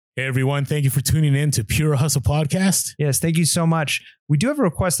Hey everyone, thank you for tuning in to Pure Hustle Podcast. Yes, thank you so much. We do have a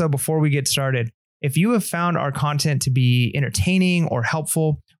request though before we get started. If you have found our content to be entertaining or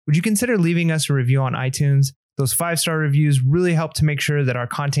helpful, would you consider leaving us a review on iTunes? Those 5-star reviews really help to make sure that our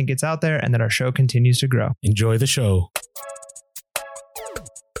content gets out there and that our show continues to grow. Enjoy the show.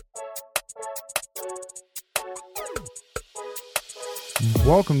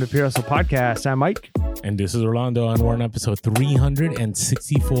 Welcome to Pure Hustle Podcast. I'm Mike. And this is Orlando, and we're on episode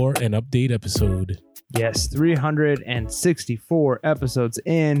 364, an update episode. Yes, 364 episodes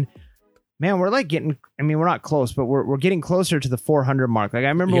in. Man, we're like getting, we're not close, but we're getting closer to the 400 mark. Like I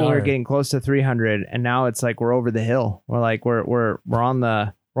remember we were getting close to 300 and now it's like we're over the hill. We're like we're on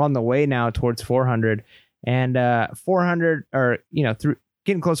the way now towards 400 and 400 or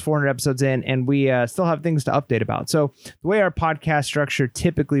getting close to 400 episodes in, and we still have things to update about. So the way our podcast structure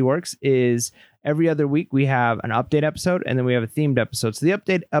typically works is every other week we have an update episode and then we have a themed episode. So the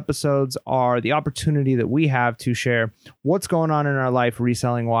update episodes are the opportunity that we have to share what's going on in our life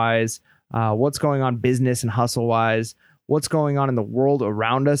reselling wise, what's going on business and hustle wise, what's going on in the world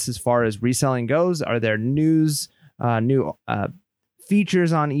around us as far as reselling goes. Are there new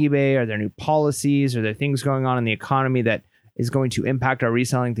features on eBay? Are there new policies? Are there things going on in the economy that is going to impact our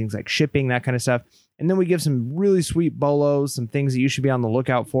reselling, things like shipping, that kind of stuff. And then we give some really sweet bolos, some things that you should be on the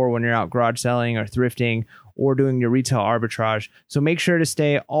lookout for when you're out garage selling or thrifting or doing your retail arbitrage. So make sure to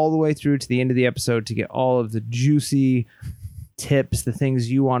stay all the way through to the end of the episode to get all of the juicy tips, the things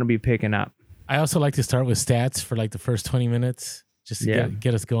you want to be picking up. I also like to start with stats for like the first 20 minutes, just to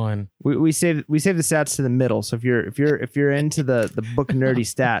get us going. We save the stats to the middle. So if you're into the book nerdy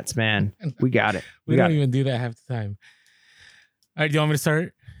stats, man, we got it. We don't even do that half the time. All right, do you want me to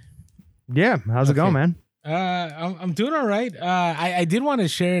start? Yeah, how's it going, man? I'm doing all right. I did want to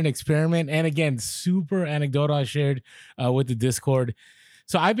share an experiment, and again, super anecdotal. I shared with the Discord.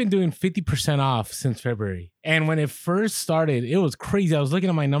 So I've been doing 50% off since February, and when it first started, it was crazy. I was looking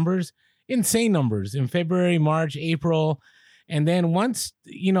at my numbers, insane numbers in February, March, April, and then once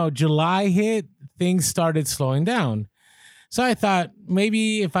July hit, things started slowing down. So I thought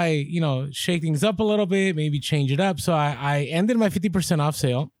maybe if I, shake things up a little bit, maybe change it up. So I ended my 50% off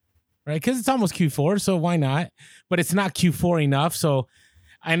sale, right? Because it's almost Q4, so why not? But it's not Q4 enough. So,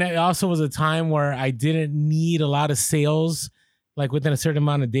 and it also was a time where I didn't need a lot of sales, like within a certain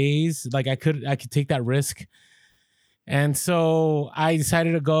amount of days. Like I could take that risk. And so I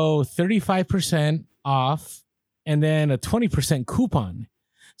decided to go 35% off and then a 20% coupon.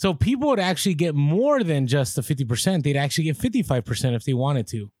 So people would actually get more than just the 50%. They'd actually get 55% if they wanted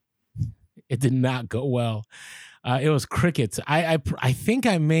to. It did not go well. It was crickets. I think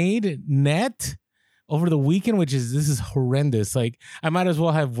I made net over the weekend, this is horrendous. Like I might as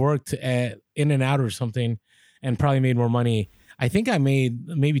well have worked at In-N-Out or something and probably made more money. I think I made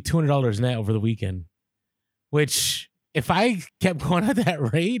maybe $200 net over the weekend, which if I kept going at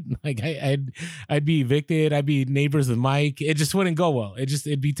that rate, like I'd be evicted. I'd be neighbors with Mike. It just wouldn't go well.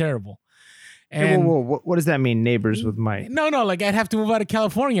 It'd be terrible. And whoa. What does that mean, neighbors with Mike? No. Like I'd have to move out of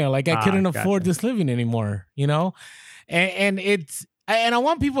California. Like I couldn't afford this living anymore, and I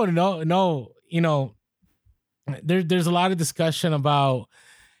want people to know, there's a lot of discussion about,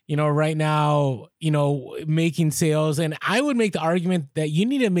 right now, making sales. And I would make the argument that you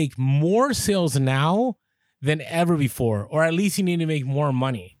need to make more sales now than ever before, or at least you need to make more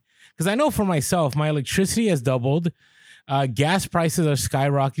money. Because I know for myself, my electricity has doubled. Gas prices are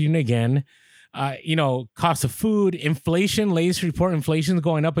skyrocketing again. Cost of food, inflation, latest report, inflation is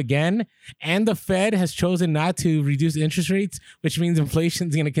going up again. And the Fed has chosen not to reduce interest rates, which means inflation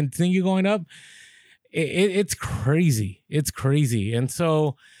is going to continue going up. It's crazy. It's crazy. And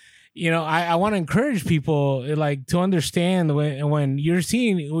so, I want to encourage people to understand when you're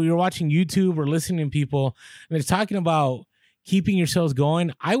watching YouTube or listening to people and they're talking about keeping your sales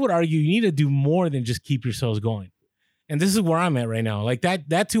going. I would argue you need to do more than just keep your sales going. And this is where I'm at right now. Like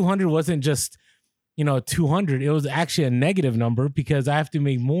that 200 wasn't just, 200. It was actually a negative number because I have to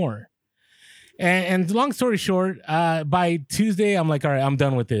make more. And long story short, by Tuesday, I'm like, all right, I'm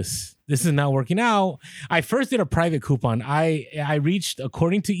done with this. This is not working out. I first did a private coupon. I reached,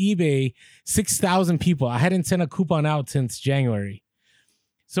 according to eBay, 6,000 people. I hadn't sent a coupon out since January.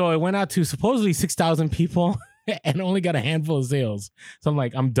 So it went out to supposedly 6,000 people and only got a handful of sales. So I'm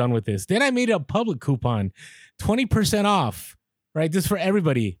like, I'm done with this. Then I made a public coupon, 20% off, right? This for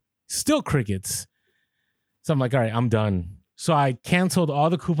everybody. Still crickets. So I'm like, all right, I'm done. So I canceled all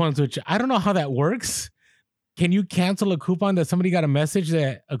the coupons, which I don't know how that works. Can you cancel a coupon that somebody got a message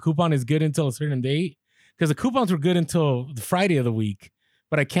that a coupon is good until a certain date? Because the coupons were good until the Friday of the week,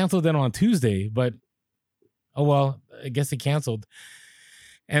 but I canceled them on Tuesday. But, oh, well, I guess they canceled.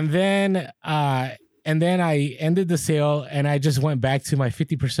 And then I ended the sale and I just went back to my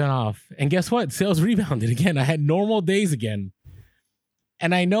 50% off. And guess what? Sales rebounded again. I had normal days again.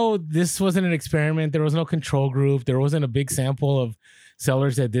 And I know this wasn't an experiment. There was no control group. There wasn't a big sample of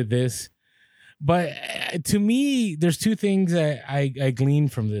sellers that did this. But to me, there's two things that I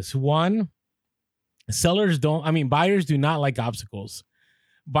gleaned from this. One, buyers do not like obstacles.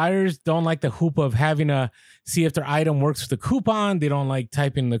 Buyers don't like the hoop of having to see if their item works with the coupon. They don't like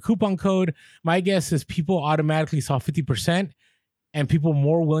typing the coupon code. My guess is people automatically saw 50% and people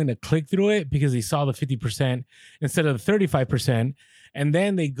more willing to click through it because they saw the 50% instead of the 35%. And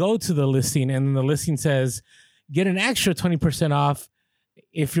then they go to the listing and then the listing says, get an extra 20% off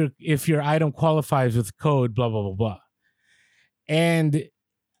if your item qualifies with code, blah, blah, blah, blah. And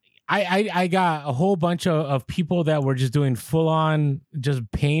I got a whole bunch of people that were just doing full on, just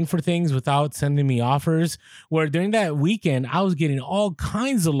paying for things without sending me offers, where during that weekend, I was getting all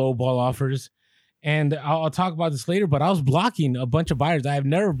kinds of lowball offers. And I'll talk about this later, but I was blocking a bunch of buyers. I have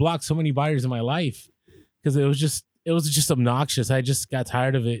never blocked so many buyers in my life because it was just obnoxious. I just got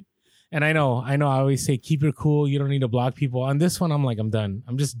tired of it. And I know, I always say, keep your cool. You don't need to block people. On this one, I'm like, I'm done.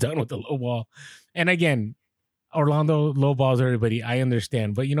 I'm just done with the lowball. And again, Orlando lowballs everybody. I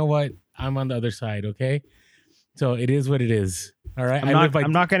understand. But you know what? I'm on the other side, okay? So it is what it is. All right.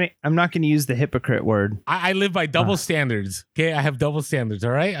 I'm not gonna use the hypocrite word. I live by double standards. Okay. I have double standards.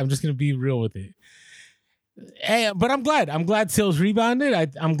 All right. I'm just gonna be real with it. But I'm glad. I'm glad sales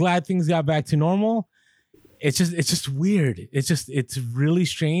rebounded. I'm glad things got back to normal. It's just weird. It's really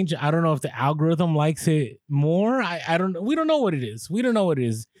strange. I don't know if the algorithm likes it more. We don't know what it is. We don't know what it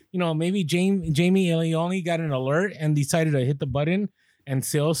is. You know, maybe Jamie Leone got an alert and decided to hit the button and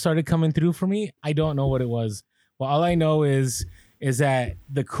sales started coming through for me. I don't know what it was. Well, all I know is that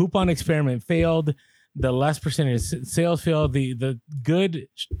the coupon experiment failed. The less percentage sales failed. The good,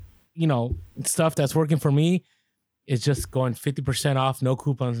 stuff that's working for me is just going 50% off, no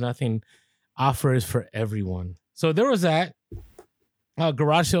coupons, nothing. Offers for everyone. So there was that.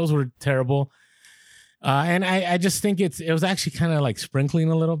 Garage sales were terrible. And I just think it was actually kind of like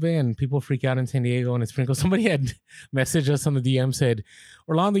sprinkling a little bit, and people freak out in San Diego when it sprinkles. Somebody had messaged us on the DM, said,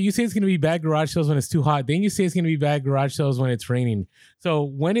 Orlando, you say it's going to be bad garage sales when it's too hot. Then you say it's going to be bad garage sales when it's raining. So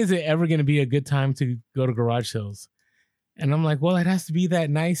when is it ever going to be a good time to go to garage sales? And I'm like, well, it has to be that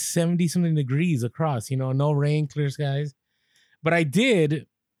nice 70 something degrees across, no rain, clear skies. But I did.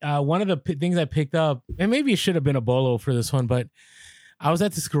 One of the things I picked up, and maybe it should have been a bolo for this one, but I was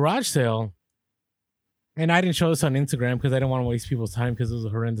at this garage sale, and I didn't show this on Instagram because I didn't want to waste people's time because it was a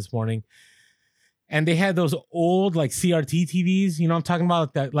horrendous morning. And they had those old like CRT TVs, I'm talking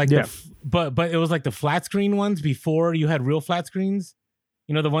about that, like, yeah. But it was like the flat screen ones before you had real flat screens,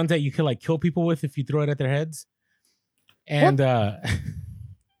 the ones that you could like kill people with if you throw it at their heads. And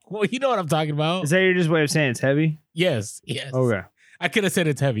well, you know what I'm talking about. Is that your just way of saying it's heavy? Yes. Okay. I could have said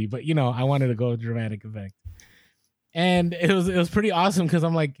it's heavy, but I wanted to go dramatic effect. And it was pretty awesome because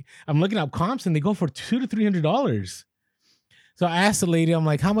I'm looking up comps and they go for $200 to $300. So I asked the lady, I'm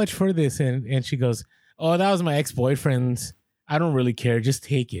like, how much for this? And she goes, oh, that was my ex-boyfriend's. I don't really care. Just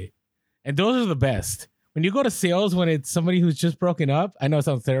take it. And those are the best. When you go to sales, when it's somebody who's just broken up, I know it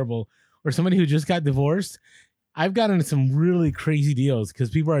sounds terrible, or somebody who just got divorced, I've gotten some really crazy deals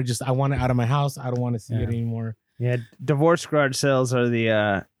because people are just, I want it out of my house. I don't want to see it anymore. Yeah, divorce garage sales are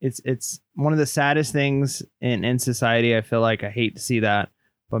the it's one of the saddest things in society. I feel like I hate to see that,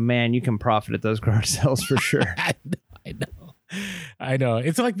 but man, you can profit at those garage sales for sure. I know.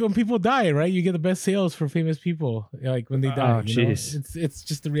 It's like when people die, right? You get the best sales for famous people, like when they die. Oh, jeez. It's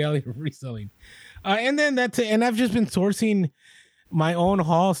just the reality of reselling. And then and I've just been sourcing my own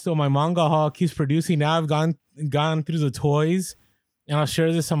haul. Still, my manga haul keeps producing. Now I've gone through the toys, and I'll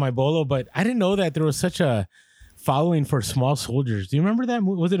share this on my bolo. But I didn't know that there was such a following for Small Soldiers. Do you remember that?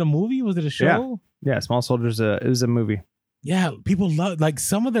 Was it a movie? Was it a show? Yeah, Small Soldiers. It was a movie. Yeah, people love, like,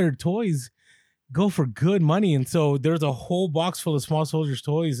 some of their toys go for good money, and so there's a whole box full of Small Soldiers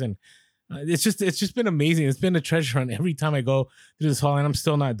toys, and it's just been amazing. It's been a treasure hunt every time I go through this haul, and I'm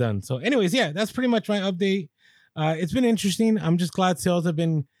still not done. So, anyways, yeah, that's pretty much my update. It's been interesting. I'm just glad sales have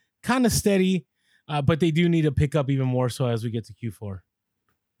been kind of steady, but they do need to pick up even more so as we get to Q4.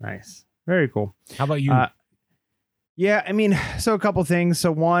 Nice, very cool. How about you? Yeah, I mean, so a couple things.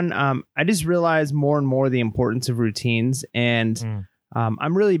 So one, I just realized more and more the importance of routines, and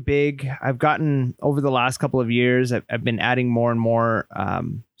I'm really big. I've gotten over the last couple of years, I've been adding more and more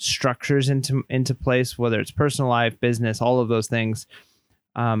structures into place, whether it's personal life, business, all of those things.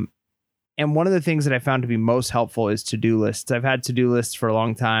 And one of the things that I found to be most helpful is to-do lists. I've had to-do lists for a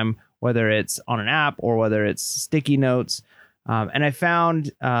long time, whether it's on an app or whether it's sticky notes. And I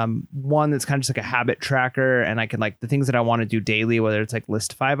found one that's kind of just like a habit tracker, and I can like the things that I want to do daily, whether it's like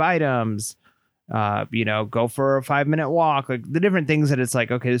list 5 items, go for a 5-minute walk, like the different things that it's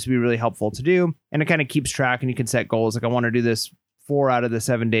like, okay, this would be really helpful to do. And it kind of keeps track, and you can set goals. Like I want to do this 4 out of the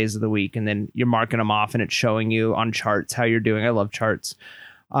 7 days of the week. And then you're marking them off and it's showing you on charts how you're doing. I love charts.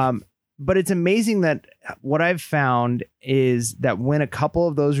 But it's amazing that what I've found is that when a couple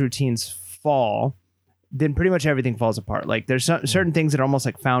of those routines fall, then pretty much everything falls apart. Like there's certain things that are almost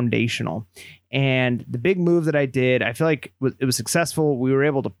like foundational. And the big move that I did, I feel like it was successful. We were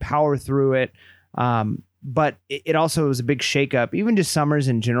able to power through it. But it also was a big shakeup. Even just summers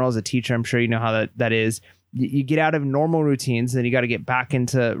in general, as a teacher, I'm sure you know how that is. You get out of normal routines, then you got to get back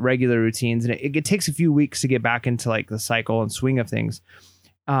into regular routines. And it takes a few weeks to get back into like the cycle and swing of things.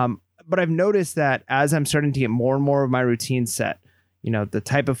 But I've noticed that as I'm starting to get more and more of my routine set, the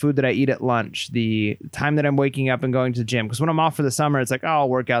type of food that I eat at lunch, the time that I'm waking up and going to the gym. Because when I'm off for the summer, it's like, I'll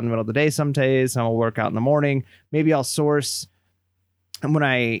work out in the middle of the day some days. I'll work out in the morning. Maybe I'll source. And when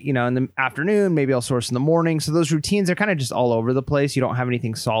in the afternoon, maybe I'll source in the morning. So those routines are kind of just all over the place. You don't have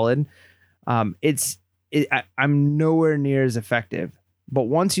anything solid. I'm nowhere near as effective. But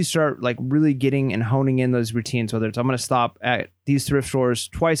once you start like really getting and honing in those routines, whether it's I'm going to stop at these thrift stores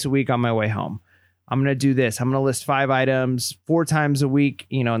twice a week on my way home. I'm going to do this. I'm going to list 5 items 4 times a week,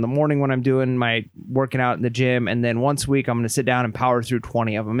 in the morning when I'm doing my working out in the gym. And then once a week, I'm going to sit down and power through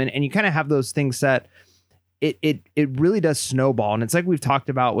 20 of them. And you kind of have those things set. It really does snowball. And it's like we've talked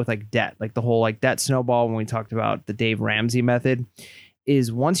about with like debt, like the whole like debt snowball when we talked about the Dave Ramsey method.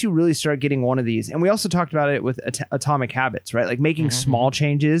 Is once you really start getting one of these, and we also talked about it with Atomic Habits, right? Like making small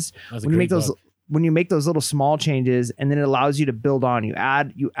changes. When you make those little small changes, and then it allows you to build on. You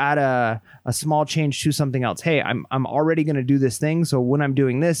add a small change to something else. Hey, I'm already going to do this thing, so when I'm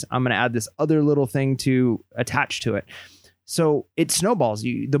doing this, I'm going to add this other little thing to attach to it. So it snowballs.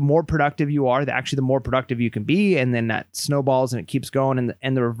 The more productive you are, the more productive you can be, and then that snowballs and it keeps going.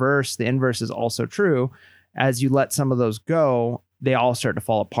 And the inverse is also true. As you let some of those go, they all start to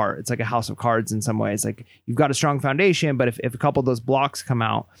fall apart. It's like a house of cards in some ways. Like you've got a strong foundation, but if a couple of those blocks come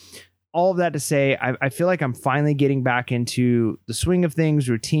out, all of that to say, I feel like I'm finally getting back into the swing of things,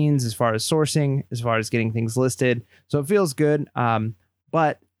 routines, as far as sourcing, as far as getting things listed. So it feels good.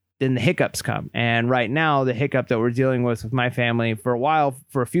 But then the hiccups come. And right now, the hiccup that we're dealing with my family for a while,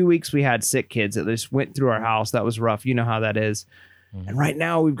 for a few weeks, we had sick kids that just went through our house. That was rough. You know how that is. And right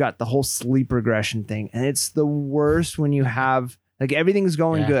now we've got the whole sleep regression thing. And it's the worst when you have like everything's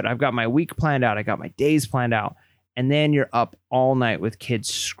going good. I've got my week planned out. I got my days planned out. And then you're up all night with kids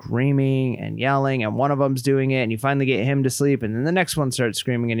screaming and yelling. And one of them's doing it. And you finally get him to sleep. And then the next one starts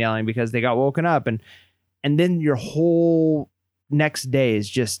screaming and yelling because they got woken up. And then your whole next day is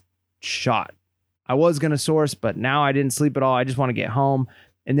just shot. I was going to source, but now I didn't sleep at all. I just want to get home.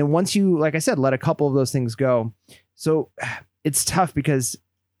 And then once you, like I said, let a couple of those things go. So it's tough because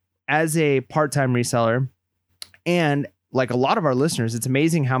as a part-time reseller and like a lot of our listeners, it's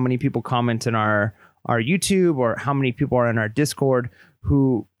amazing how many people comment in our YouTube or how many people are in our Discord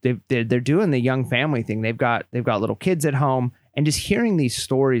who they're doing the young family thing. They've got little kids at home, and just hearing these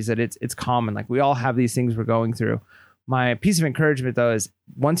stories that it's common. Like we all have these things we're going through. My piece of encouragement though is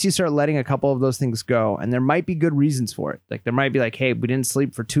once you start letting a couple of those things go, and there might be good reasons for it. Like there might be like, hey, we didn't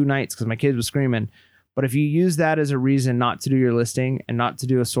sleep for 2 nights because my kid was screaming. But if you use that as a reason not to do your listing and not to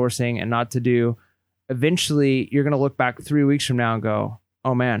do a sourcing and not to do, eventually you're going to look back 3 weeks from now and go,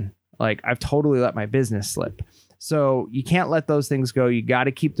 oh man, like I've totally let my business slip. So you can't let those things go. You got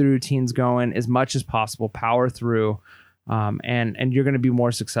to keep the routines going as much as possible, power through, and you're going to be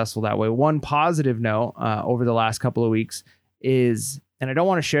more successful that way. One positive note over the last couple of weeks is, and I don't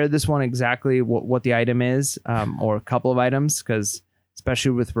want to share this one exactly what the item is or a couple of items, because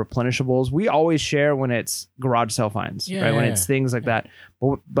especially with replenishables, we always share when it's garage sale finds, right? When it's things like that.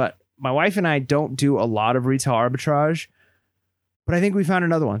 But my wife and I don't do a lot of retail arbitrage, but I think we found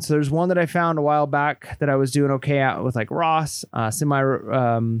another one. So there's one that I found a while back that I was doing okay at with like Ross, semi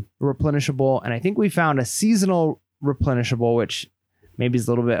replenishable. And I think we found a seasonal replenishable, which maybe is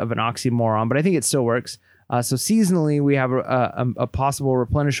a little bit of an oxymoron, but I think it still works. So seasonally, we have a possible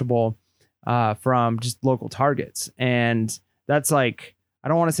replenishable from just local Targets. And that's like, I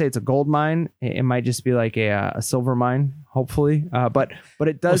don't want to say it's a gold mine. It might just be like a silver mine, hopefully. But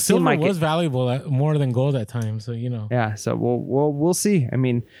it does seem like silver was valuable more than gold at times. So, Yeah. So we'll see. I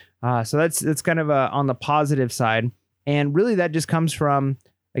mean, so that's kind of on the positive side. And really that just comes from,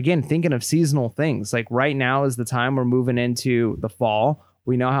 again, thinking of seasonal things. Like right now is the time we're moving into the fall.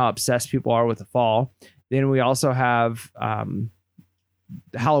 We know how obsessed people are with the fall. Then we also have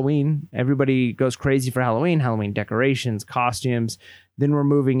Halloween. Everybody goes crazy for Halloween decorations, costumes. Then we're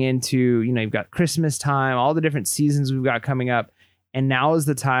moving into, you've got Christmas time, all the different seasons we've got coming up. And now is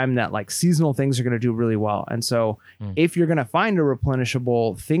the time that like seasonal things are going to do really well. And so if you're going to find a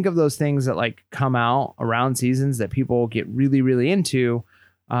replenishable, think of those things that like come out around seasons that people get really, really into.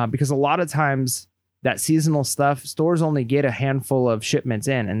 Because a lot of times that seasonal stuff, stores only get a handful of shipments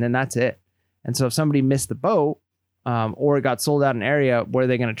in, and then that's it. And so if somebody missed the boat, or it got sold out in an area, where are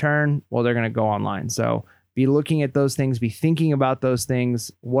they going to turn? Well, they're going to go online. So be looking at those things, be thinking about those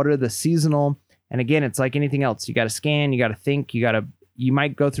things. What are the seasonal? And again, it's like anything else. You got to scan, you got to think, you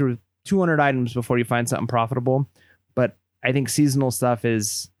might go through 200 items before you find something profitable. But I think seasonal stuff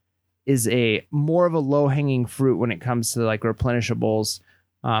is a more of a low hanging fruit when it comes to like replenishables.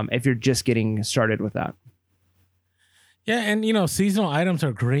 If you're just getting started with that. Yeah. And, seasonal items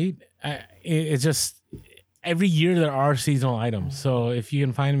are great. It's just every year there are seasonal items. So if you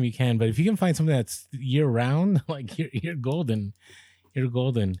can find them, you can. But if you can find something that's year round, like you're golden. You're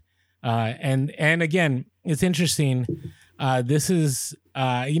golden. And again, it's interesting. This is,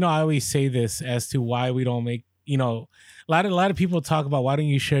 I always say this as to why we don't make, a lot of people talk about why don't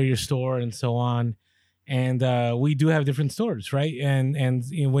you share your store and so on. And we do have different stores, right? And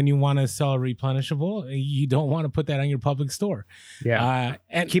when you want to sell a replenishable, you don't want to put that on your public store. Yeah.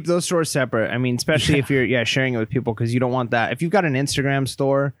 And keep those stores separate. I mean, especially if you're sharing it with people, because you don't want that. If you've got an Instagram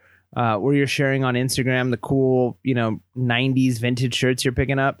store where you're sharing on Instagram the cool, 90s vintage shirts you're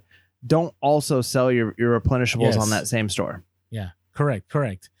picking up, don't also sell your replenishables on that same store. Yeah,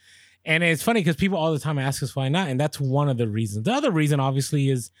 correct. And it's funny because people all the time ask us why not, and that's one of the reasons. The other reason, obviously,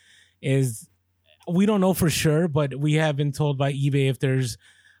 is we don't know for sure, but we have been told by eBay if there's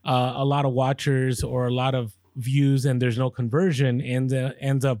a lot of watchers or a lot of views and there's no conversion, and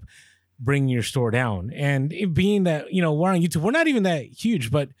ends up bringing your store down. And it being that we're on YouTube, we're not even that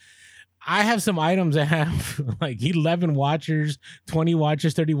huge, but I have some items that have like 11 watchers, 20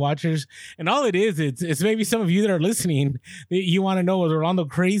 watchers, 30 watchers. And all it is, it's maybe some of you that are listening, you want to know, was Rolando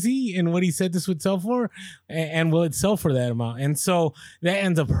crazy in what he said this would sell for? And will it sell for that amount? And so that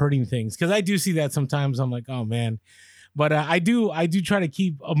ends up hurting things. Because I do see that sometimes. I'm like, oh, man. But I do try to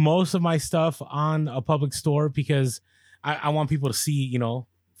keep most of my stuff on a public store because I want people to see,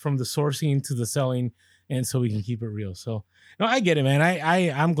 from the sourcing to the selling, and so we can keep it real. So, no, I get it, man.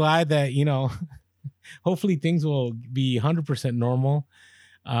 I'm glad that, hopefully things will be 100% normal,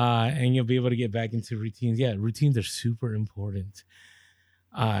 and you'll be able to get back into routines. Yeah, routines are super important.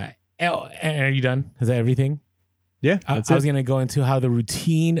 And are you done? Is that everything? Yeah, I was going to go into how the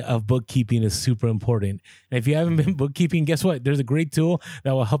routine of bookkeeping is super important. And if you haven't been bookkeeping, guess what? There's a great tool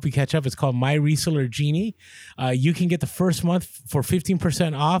that will help you catch up. It's called My Reseller Genie. You can get the first month for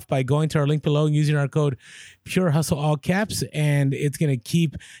 15% off by going to our link below and using our code Pure Hustle, all caps. And it's going to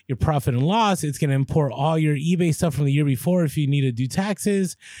keep your profit and loss. It's going to import all your eBay stuff from the year before if you need to do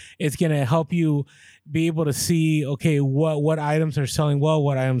taxes. It's going to help you be able to see, okay, what items are selling well,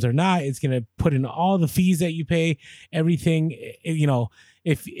 what items are not. It's going to put in all the fees that you pay, everything.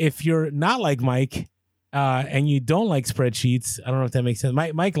 If you're not like Mike and you don't like spreadsheets, I don't know if that makes sense.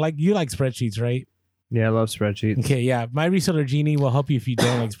 Mike, you like spreadsheets, right? Yeah, I love spreadsheets. Okay, yeah. My Reseller Genie will help you if you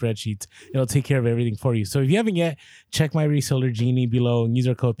don't like spreadsheets. It'll take care of everything for you. So if you haven't yet, check My Reseller Genie below and use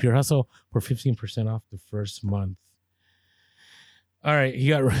our code Pure Hustle for 15% off the first month. All right, you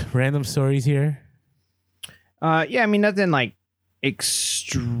got random stories here? Yeah, I mean, nothing like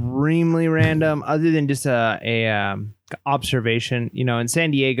extremely random other than just a observation. In San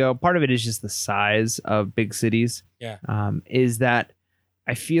Diego, part of it is just the size of big cities. Yeah. Is that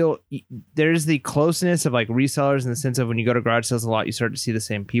I feel there's the closeness of like resellers in the sense of when you go to garage sales a lot, you start to see the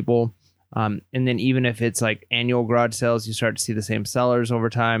same people. And then even if it's like annual garage sales, you start to see the same sellers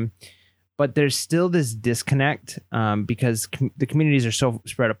over time. But there's still this disconnect because the communities are so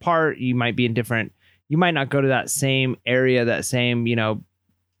spread apart. You might be in different. You might not go to that same area, that same,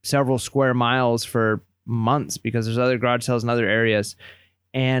 several square miles for months because there's other garage sales in other areas.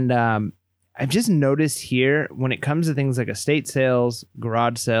 And I've just noticed here when it comes to things like estate sales,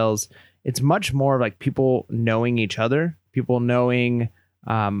 garage sales, it's much more like people knowing each other, people knowing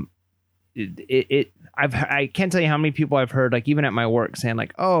I can't tell you how many people I've heard, like even at my work saying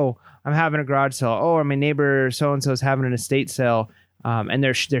like, oh, I'm having a garage sale. Oh, or my neighbor so-and-so is having an estate sale. And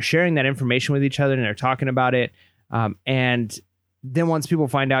they're sharing that information with each other and they're talking about it. And then once people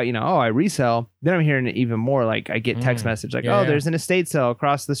find out, oh, I resell, then I'm hearing it even more. Like I get text message like, there's an estate sale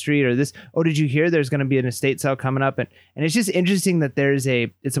across the street or this. Oh, did you hear there's going to be an estate sale coming up? And it's just interesting that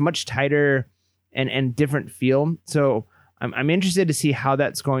it's a much tighter and different feel. So I'm interested to see how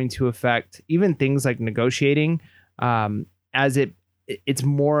that's going to affect even things like negotiating as it it's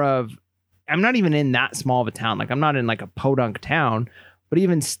more of, I'm not even in that small of a town. Like I'm not in like a podunk town, but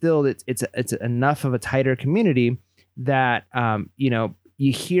even still, it's enough of a tighter community that,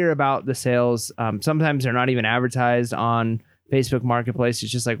 you hear about the sales. Sometimes they're not even advertised on Facebook Marketplace.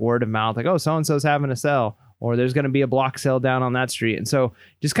 It's just like word of mouth, like, oh, so-and-so's having a sale, or there's going to be a block sale down on that street. And so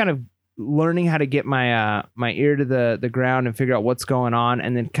just kind of learning how to get my ear to the ground and figure out what's going on,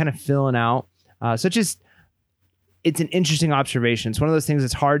 and then kind of filling out. It's an interesting observation. It's one of those things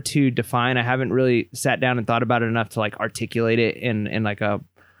that's hard to define. I haven't really sat down and thought about it enough to like articulate it in like a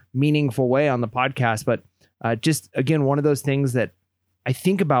meaningful way on the podcast. But just again, one of those things that I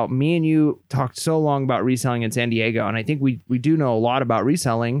think about. Me and you talked so long about reselling in San Diego, and I think we do know a lot about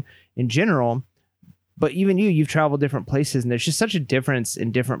reselling in general. But even you've traveled different places, and there's just such a difference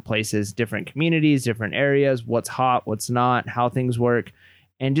in different places, different communities, different areas, what's hot, what's not, how things work.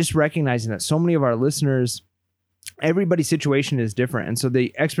 And just recognizing that so many of our listeners, everybody's situation is different. And so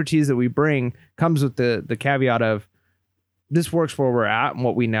the expertise that we bring comes with the caveat of this works where we're at and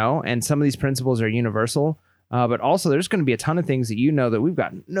what we know. And some of these principles are universal. But also there's going to be a ton of things that that we've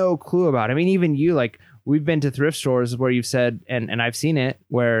got no clue about. I mean, even you, like we've been to thrift stores where you've said, and I've seen it,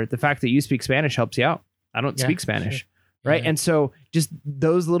 where the fact that you speak Spanish helps you out. I don't speak Spanish. Sure. Right. Yeah. And so just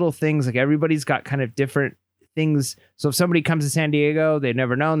those little things, like everybody's got kind of different things. So if somebody comes to San Diego, they've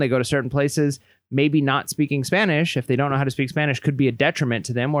never known, they go to certain places, maybe not speaking Spanish, if they don't know how to speak Spanish, could be a detriment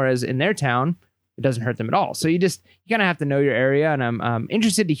to them. Whereas in their town, it doesn't hurt them at all. So you kind of have to know your area. And I'm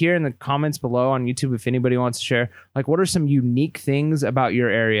interested to hear in the comments below on YouTube, if anybody wants to share, like, what are some unique things about your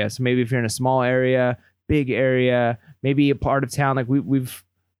area? So maybe if you're in a small area, big area, maybe a part of town, like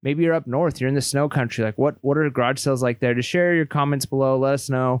maybe you're up north, you're in the snow country. Like what are garage sales like there? Just share your comments below. Let us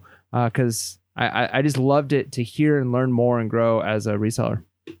know. Cause I just loved it to hear and learn more and grow as a reseller.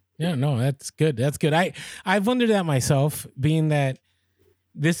 Yeah, no, that's good. That's good. I've wondered that myself, being that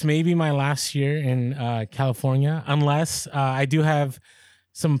this may be my last year in California, unless I do have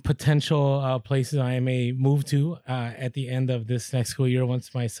some potential places I may move to at the end of this next school year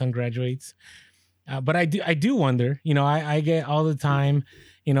once my son graduates. But I do wonder, I get all the time,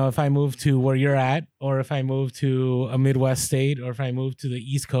 if I move to where you're at, or if I move to a Midwest state, or if I move to the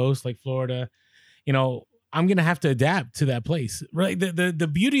East Coast, like Florida, I'm going to have to adapt to that place, right? The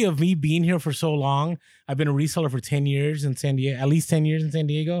beauty of me being here for so long, I've been a reseller for 10 years in San Diego, at least 10 years in San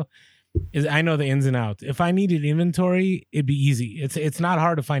Diego, is I know the ins and outs. If I needed inventory, it'd be easy. It's not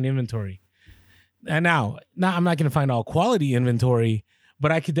hard to find inventory. And now I'm not going to find all quality inventory,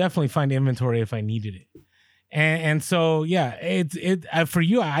 but I could definitely find inventory if I needed it. And so, yeah, for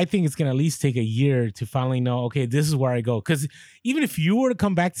you, I think it's going to at least take a year to finally know, okay, this is where I go. Because even if you were to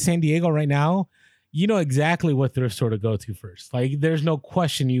come back to San Diego right now, you know exactly what thrift store to go to first. Like, there's no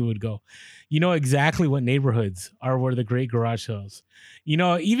question you would go. You know exactly what neighborhoods are where the great garage sales.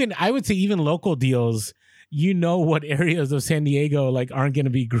 Even I would say even local deals, what areas of San Diego like aren't going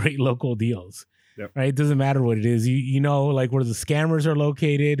to be great local deals. Yep. Right? It doesn't matter what it is. Like where the scammers are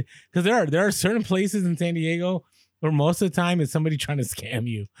located, because there are certain places in San Diego where most of the time it's somebody trying to scam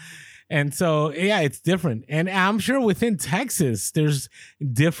you. And so, yeah, it's different. And I'm sure within Texas, there's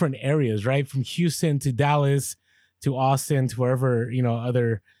different areas, right? From Houston to Dallas to Austin to wherever,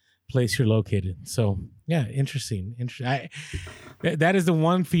 other place you're located. So, yeah, interesting. That is the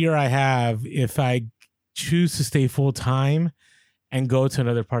one fear I have if I choose to stay full time and go to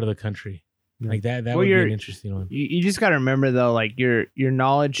another part of the country. Like that would be an interesting one. You just got to remember though, like your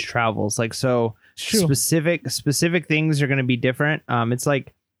knowledge travels. Like, so specific things are going to be different.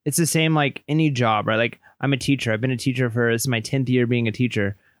 It's the same like any job, right? Like I'm a teacher. I've been a teacher this is my 10th year being a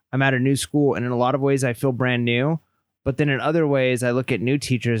teacher. I'm at a new school, and in a lot of ways I feel brand new. But then in other ways, I look at new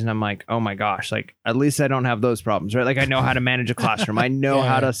teachers and I'm like, oh my gosh, like at least I don't have those problems, right? Like I know how to manage a classroom. I know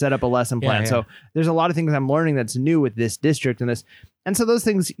how to set up a lesson plan. Yeah. So there's a lot of things I'm learning that's new with this district and this. And so those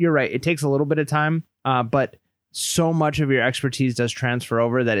things, you're right. It takes a little bit of time, but so much of your expertise does transfer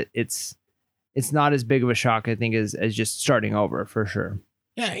over that it's not as big of a shock, I think, as just starting over for sure.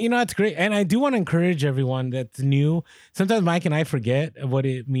 Yeah, that's great. And I do want to encourage everyone that's new. Sometimes Mike and I forget what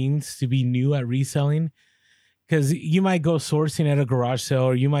it means to be new at reselling. Because you might go sourcing at a garage sale,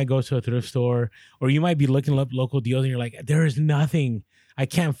 or you might go to a thrift store, or you might be looking up local deals and you're like, there is nothing. I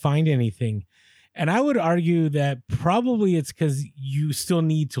can't find anything. And I would argue that probably it's because you still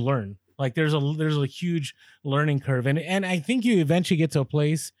need to learn. Like there's a huge learning curve. And I think you eventually get to a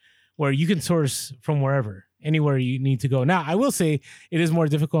place where you can source from anywhere you need to go. Now, I will say it is more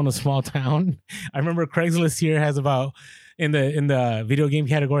difficult in a small town. I remember Craigslist here has about, in the video game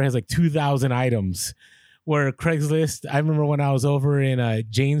category, has like 2,000 items. Where Craigslist, I remember when I was over in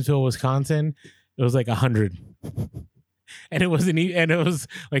Janesville, Wisconsin, it was like 100. and it wasn't, and it was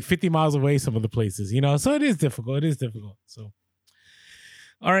like 50 miles away, some of the places, you know, so it is difficult. It is difficult. So,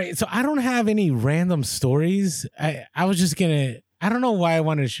 all right. So I don't have any random stories. I was just I don't know why I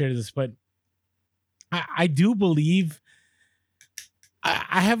wanted to share this, but I do believe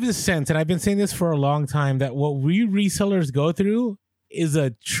I have this sense, and I've been saying this for a long time, that what we resellers go through is a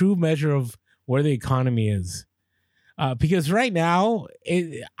true measure of where the economy is. Because right now,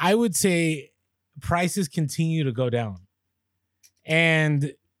 I would say prices continue to go down.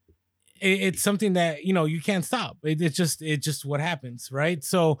 And it's something that, you know, you can't stop. It's just what happens, right?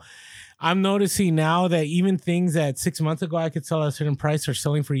 So I'm noticing now that even things that 6 months ago I could sell at a certain price are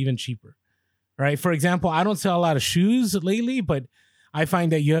selling for even cheaper, right? For example, I don't sell a lot of shoes lately, but I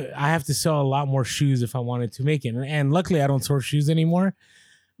find that I have to sell a lot more shoes if I wanted to make it. And luckily, I don't source shoes anymore.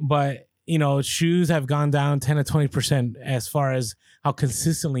 But, you know, shoes have gone down 10 to 20% as far as how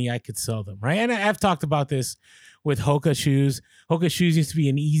consistently I could sell them, right? And I've talked about this with Hoka shoes. Hoka shoes used to be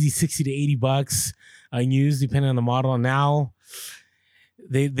an easy 60 to 80 bucks used, depending on the model. And now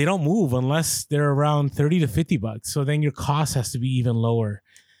they don't move unless they're around 30 to 50 bucks. So then your cost has to be even lower.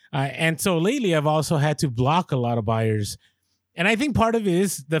 And so lately, I've also had to block a lot of buyers. And I think part of it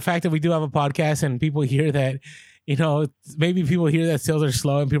is the fact that we do have a podcast and people hear that, you know, maybe people hear that sales are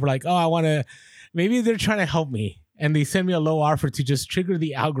slow and people are like, oh, I want to, maybe they're trying to help me. And they send me a low offer to just trigger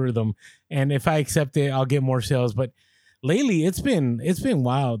the algorithm. And if I accept it, I'll get more sales. But lately it's been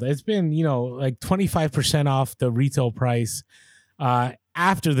wild. It's been, you know, like 25% off the retail price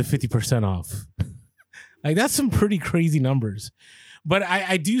after the 50% off. Like that's some pretty crazy numbers. But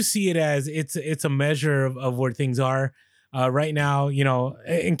I do see it as it's a measure of where things are. Right now, you know,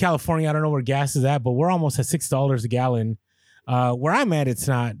 in California, I don't know where gas is at, but we're almost at $6 a gallon. Where I'm at, it's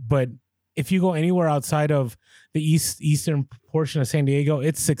not. But if you go anywhere outside of the eastern portion of San Diego,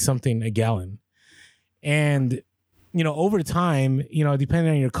 it's $6 something a gallon. And, you know, over time, you know,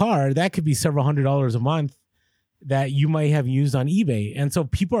 depending on your car, that could be several $100s a month that you might have used on eBay. And so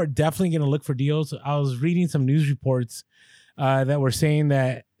people are definitely going to look for deals. I was reading some news reports that were saying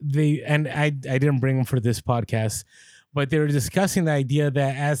that I didn't bring them for this podcast, but they were discussing the idea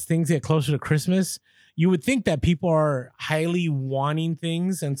that as things get closer to Christmas, you would think that people are highly wanting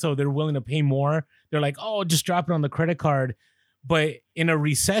things. And so they're willing to pay more. They're like, oh, just drop it on the credit card. But in a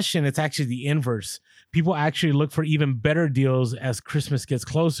recession, it's actually the inverse. People actually look for even better deals as Christmas gets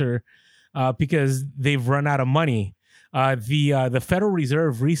closer because they've run out of money. The Federal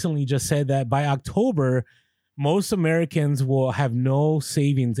Reserve recently just said that by October, most Americans will have no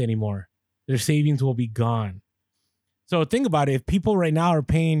savings anymore. Their savings will be gone. So think about it. If people right now are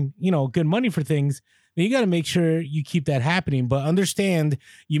paying, you know, good money for things, then you got to make sure you keep that happening. But understand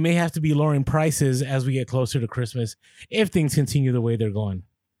you may have to be lowering prices as we get closer to Christmas if things continue the way they're going.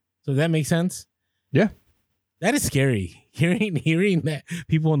 So does that make sense? Yeah. That is scary. Hearing that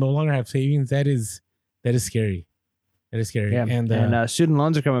people no longer have savings, that is scary. That is scary. Yeah. And student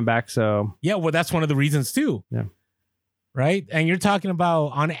loans are coming back. So yeah, well, that's one of the reasons too. Yeah. Right. And you're talking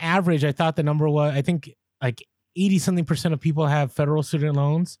about on average, I thought the number was, I think like 80 something % of people have federal student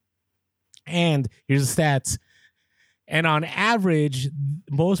loans. And here's the stats. And on average,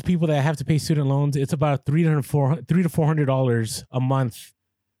 most people that have to pay student loans, it's about $300 to $400 a month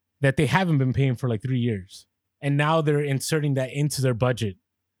that they haven't been paying for like 3 years. And now they're inserting that into their budget.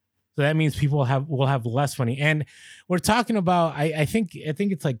 So that means people will have less money. And we're talking about, I think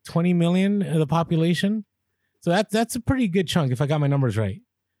it's like 20 million of the population. So that's a pretty good chunk if I got my numbers right.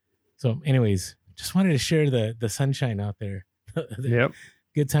 So anyways, just wanted to share the sunshine out there. Yep.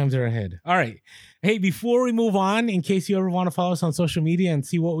 Good times are ahead. All right. Hey, before we move on, in case you ever want to follow us on social media and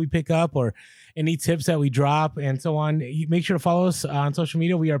see what we pick up or any tips that we drop and so on, you make sure to follow us on social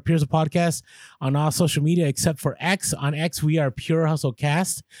media. We are Pure Podcast on all social media except for X. On X, we are Pure Hustle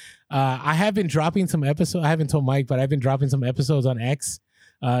Cast. I have been dropping some episodes. I haven't told Mike, but I've been dropping some episodes on X.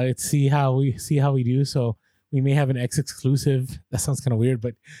 Let's see how we do. So we may have an X exclusive. That sounds kind of weird,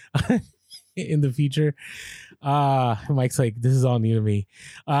 but in the future. Mike's like, this is all new to me.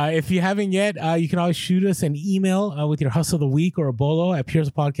 If you haven't yet, you can always shoot us an email with your hustle of the week or a bolo at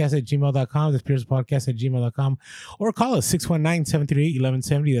purespodcast@gmail.com. That's purespodcast@gmail.com. Or call us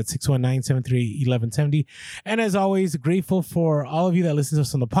 619-738-1170. That's 619-738-1170. And as always, grateful for all of you that listen to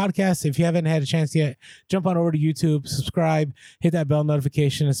us on the podcast. If you haven't had a chance yet, jump on over to YouTube, subscribe, hit that bell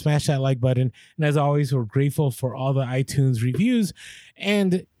notification, and smash that like button. And as always, we're grateful for all the iTunes reviews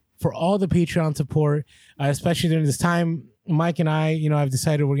and for all the Patreon support, especially during this time. Mike and I, I've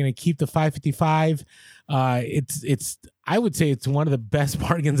decided we're going to keep the 555. It's I would say it's one of the best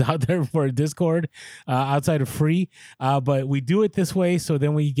bargains out there for a Discord outside of free. But we do it this way. So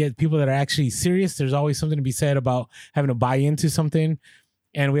then we get people that are actually serious. There's always something to be said about having to buy into something.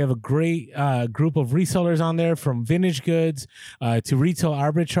 And we have a great group of resellers on there, from vintage goods to retail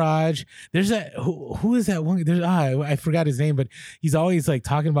arbitrage. There's that who is that one? There's I forgot his name, but he's always like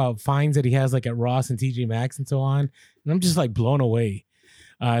talking about finds that he has like at Ross and TJ Maxx and so on. And I'm just like blown away.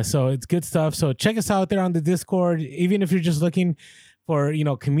 So it's good stuff. So check us out there on the Discord. Even if you're just looking for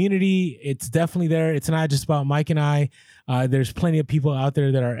community, it's definitely there. It's not just about Mike and I. There's plenty of people out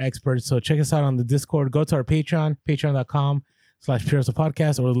there that are experts. So check us out on the Discord. Go to our Patreon, patreon.com/Pure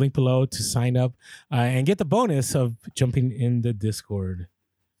Podcast, or the link below to sign up and get the bonus of jumping in the Discord.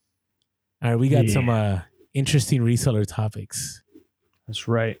 All right, we got some interesting reseller topics. That's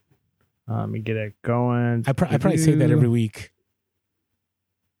right. Let me get it going. I probably say that every week.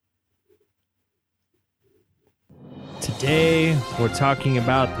 Today, we're talking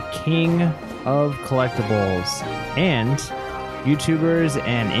about the king of collectibles and YouTubers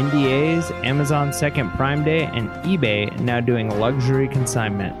and NDAs, Amazon second Prime Day, and eBay now doing luxury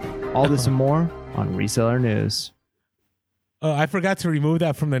consignment. All this and more on Reseller News. Oh, I forgot to remove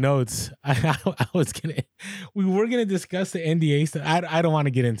that from the notes. We were gonna discuss the NDA stuff. I don't want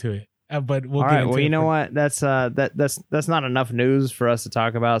to get into it, but we'll. All right. Well, you know what? That's not enough news for us to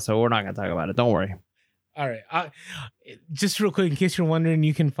talk about, so we're not gonna talk about it. Don't worry. All right. Just real quick, in case you're wondering,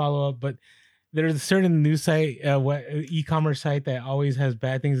 you can follow up, but there's a certain news site, e-commerce site, that always has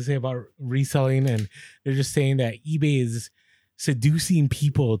bad things to say about reselling, and they're just saying that eBay is seducing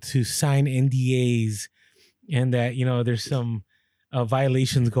people to sign NDAs, and that there's some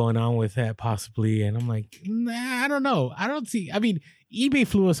violations going on with that possibly. And I'm like, nah, I don't know. I don't see. I mean, eBay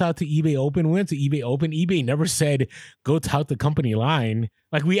flew us out to eBay Open. We went to eBay Open. eBay never said go tout the company line.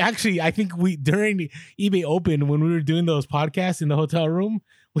 Like I think during the eBay Open, when we were doing those podcasts in the hotel room,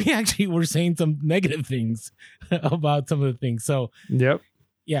 we actually were saying some negative things about some of the things. So yep.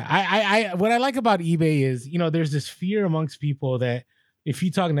 Yeah, I what I like about eBay is, there's this fear amongst people that if you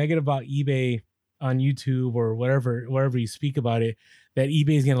talk negative about eBay on YouTube or wherever you speak about it, that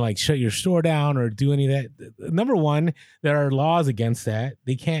eBay is going to like shut your store down or do any of that. Number one, there are laws against that.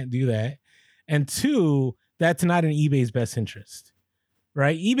 They can't do that. And two, that's not in eBay's best interest,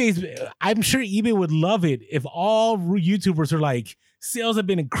 right? I'm sure eBay would love it if all YouTubers are like, sales have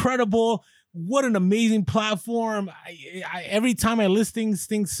been incredible. What an amazing platform. Every time I list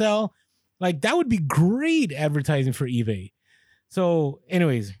things sell. Like, that would be great advertising for eBay. So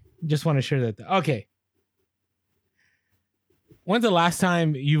anyways, just want to share that. Okay. When's the last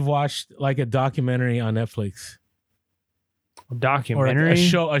time you've watched like a documentary on Netflix? A documentary?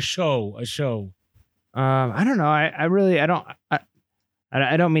 Or a show. I don't know.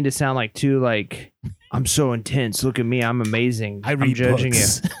 I don't mean to sound like too like I'm so intense. Look at me. I'm amazing. I'm judging you.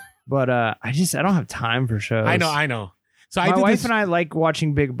 But I don't have time for shows. I know. So my wife and I like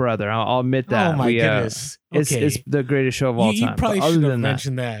watching Big Brother. I'll admit that. Oh my goodness. Okay. It's the greatest show of all time. You probably should have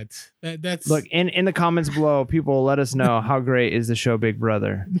mentioned that. That's look in the comments below. People let us know how great is the show Big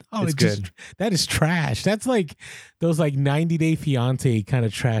Brother. No, it's good. That is trash. That's like those like 90 Day Fiance kind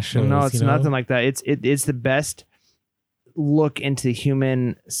of trash shows. No, it's nothing like that. It's the best look into the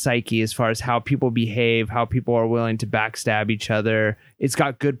human psyche as far as how people behave, how people are willing to backstab each other. It's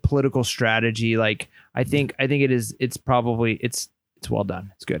got good political strategy. Like I think it's well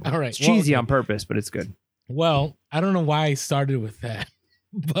done. It's good. All right. It's cheesy on purpose, but it's good. Well, I don't know why I started with that,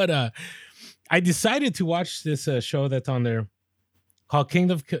 but I decided to watch this show that's on there called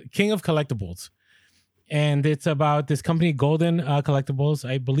King of Collectibles. And it's about this company, Golden Collectibles.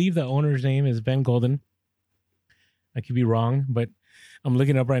 I believe the owner's name is Ben Golden. I could be wrong, but I'm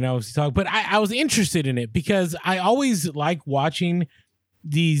looking up right now as we talk. But I was interested in it because I always like watching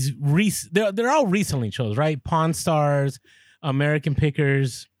these. They're all reselling shows, right? Pawn Stars, American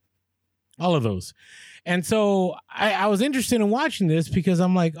Pickers, all of those. And so I was interested in watching this because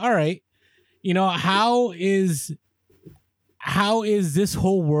I'm like, all right, how is this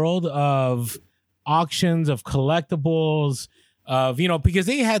whole world of auctions, of collectibles, of, because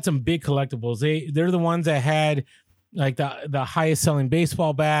they had some big collectibles. They're the ones that had like the highest selling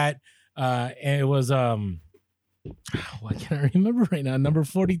baseball bat. And it was, what can I remember right now? Number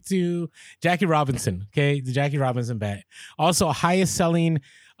 42, Jackie Robinson. Okay. The Jackie Robinson bat. Also highest selling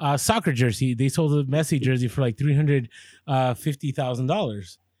soccer jersey. They sold a Messi jersey for like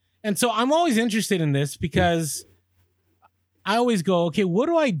 $350,000. And so I'm always interested in this because I always go, okay, what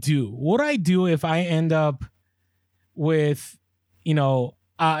do I do? What do I do if I end up with, a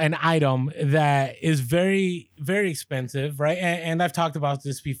an item that is very, very expensive, right? And I've talked about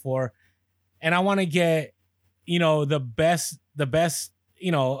this before, and I want to get, the best,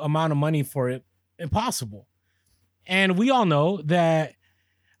 amount of money for it possible. And we all know that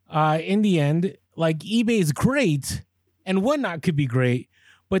in the end, like eBay is great and whatnot could be great,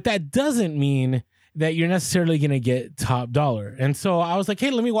 but that doesn't mean that you're necessarily going to get top dollar. And so I was like,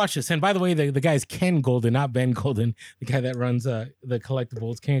 hey, let me watch this. And by the way, the guy is Ken Golden, not Ben Golden, the guy that runs the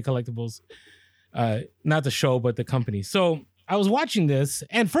collectibles, King of Collectibles, not the show, but the company. So I was watching this.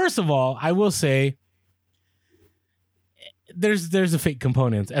 And first of all, I will say there's a fake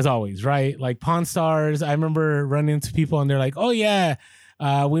component as always, right? Like Pawn Stars. I remember running into people and they're like, oh yeah,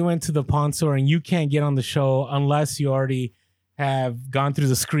 we went to the Pawn Store and you can't get on the show unless you already have gone through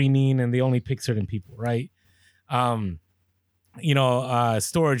the screening and they only pick certain people, right?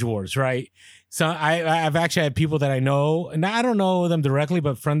 Storage Wars, right? So I've actually had people that I know, and I don't know them directly,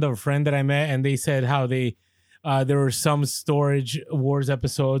 but friend of a friend that I met, and they said how they there were some Storage Wars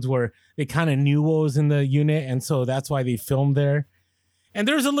episodes where they kind of knew what was in the unit, and so that's why they filmed there. And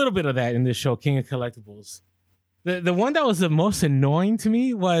there's a little bit of that in this show, King of Collectibles. The one that was the most annoying to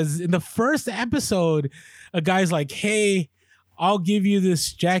me was in the first episode, a guy's like, hey, I'll give you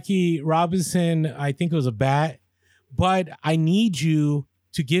this Jackie Robinson, I think it was a bat, but I need you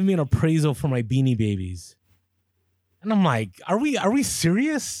to give me an appraisal for my Beanie Babies. And I'm like, are we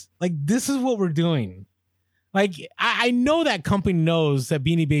serious? Like, this is what we're doing. Like, I know that company knows that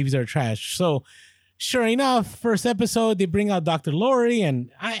Beanie Babies are trash. So sure enough, first episode, they bring out Dr. Lori, and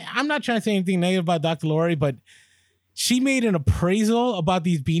I'm not trying to say anything negative about Dr. Lori, but she made an appraisal about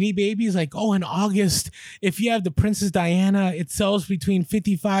these Beanie Babies. Like, oh, in August, if you have the Princess Diana, it sells between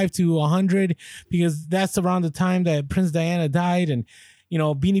 55 to 100 because that's around the time that Princess Diana died. And,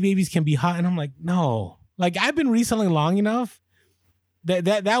 Beanie Babies can be hot. And I'm like, no. Like, I've been reselling long enough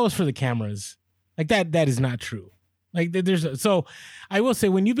that was for the cameras. Like, that is not true. Like, so I will say,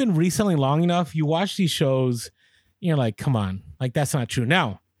 when you've been reselling long enough, you watch these shows, you're like, come on. Like, that's not true.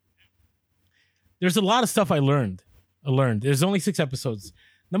 Now, there's a lot of stuff I learned. There's only 6 episodes.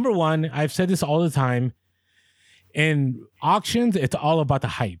 Number one, I've said this all the time. In auctions, it's all about the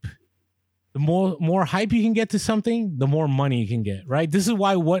hype. The more hype you can get to something, the more money you can get, right? This is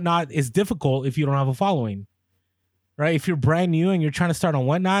why Whatnot is difficult if you don't have a following, right? If you're brand new and you're trying to start on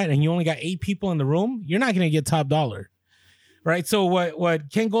Whatnot and you only got 8 people in the room, you're not going to get top dollar, right? So what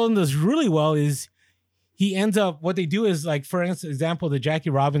Ken Golden does really well is he ends up, what they do is, like, for example, the Jackie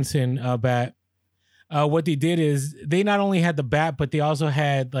Robinson bat. What they did is they not only had the bat, but they also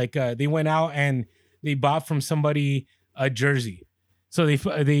had they went out and they bought from somebody a jersey. So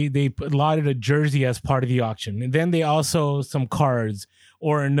they allotted a jersey as part of the auction, and then they also some cards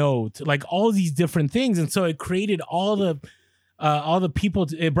or a note, like all these different things. And so it created all the people.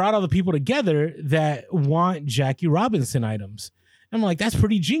 It brought all the people together that want Jackie Robinson items. I'm like, that's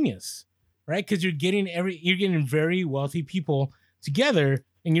pretty genius, right? Because you're getting very wealthy people together.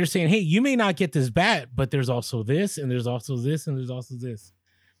 And you're saying, hey, you may not get this bat, but there's also this, and there's also this, and there's also this.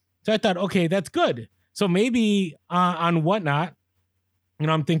 So I thought, okay, that's good. So maybe on Whatnot,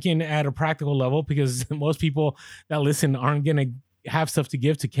 I'm thinking at a practical level, because most people that listen aren't going to have stuff to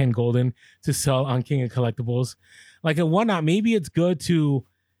give to Ken Golden to sell on King of Collectibles. Like at Whatnot, maybe it's good to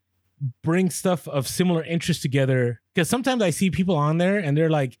bring stuff of similar interest together, because sometimes I see people on there and they're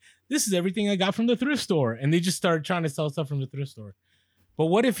like, this is everything I got from the thrift store. And they just start trying to sell stuff from the thrift store. But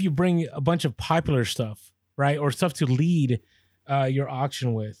what if you bring a bunch of popular stuff, right? Or stuff to lead your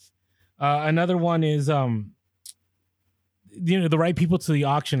auction with? Another one is, the right people to the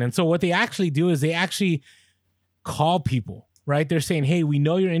auction. And so what they actually do is they actually call people, right? They're saying, hey, we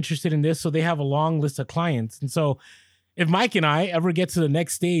know you're interested in this. So they have a long list of clients. And so if Mike and I ever get to the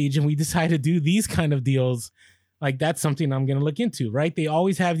next stage and we decide to do these kind of deals, like that's something I'm going to look into, right? They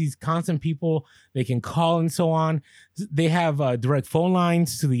always have these constant people they can call and so on. They have direct phone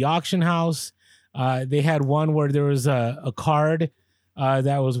lines to the auction house. They had one where there was a card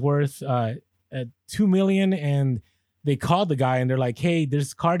that was worth $2 million, and they called the guy and they're like, hey,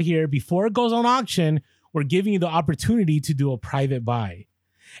 there's a card here. Before it goes on auction, we're giving you the opportunity to do a private buy.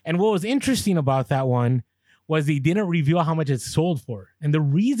 And what was interesting about that one was they didn't reveal how much it sold for. And the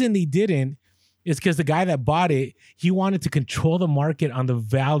reason they didn't is because the guy that bought it, he wanted to control the market on the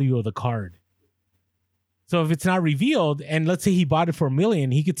value of the card. So if it's not revealed, and let's say he bought it for $1 million,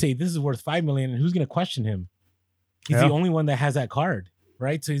 he could say this is worth $5 million, and who's going to question him? He's the only one that has that card,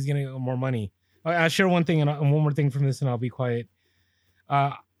 right? So he's going to get more money. I'll share one thing and one more thing from this, and I'll be quiet.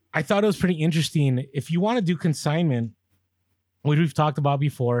 I thought it was pretty interesting. If you want to do consignment, which we've talked about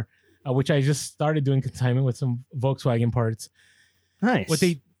before, which I just started doing consignment with some Volkswagen parts. Nice.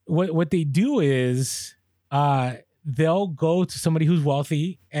 What they do is they'll go to somebody who's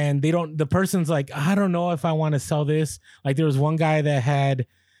wealthy, and the person's like, I don't know if I want to sell this. Like there was one guy that had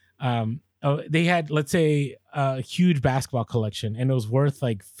they had, let's say, a huge basketball collection, and it was worth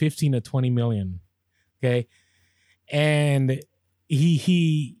like 15 to 20 million. Okay. And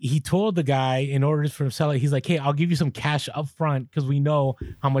he told the guy, in order for him to sell it, he's like, hey, I'll give you some cash up front because we know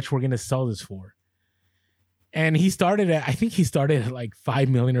how much we're going to sell this for. And I think he started at like 5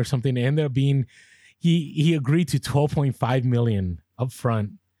 million or something. It ended up being, he agreed to 12.5 million up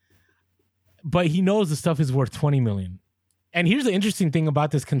front, but he knows the stuff is worth 20 million. And here's the interesting thing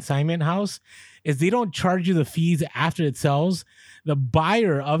about this consignment house is they don't charge you the fees after it sells. The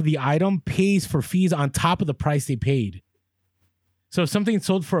buyer of the item pays for fees on top of the price they paid. So if something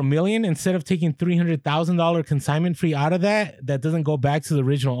sold for $1 million, instead of taking $300,000 consignment fee out of that doesn't go back to the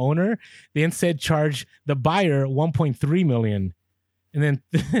original owner, they instead charge the buyer $1.3 million. And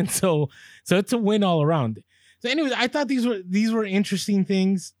then so it's a win all around. So anyways, I thought these were interesting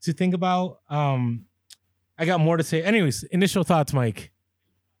things to think about. I got more to say. Anyways, initial thoughts, Mike.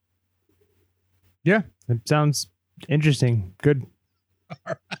 Yeah, it sounds interesting. Good. All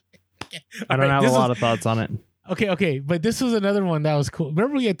right. I don't have a lot of thoughts on it. Okay, but this was another one that was cool.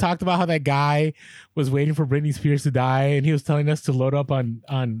 Remember we had talked about how that guy was waiting for Britney Spears to die, and he was telling us to load up on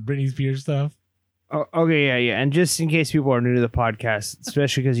Britney Spears stuff? Oh, okay, yeah. And just in case people are new to the podcast,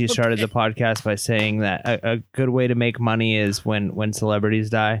 especially because you started the podcast by saying that a good way to make money is when celebrities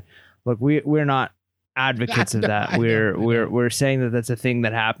die. Look, we're not advocates of that. We're saying that that's a thing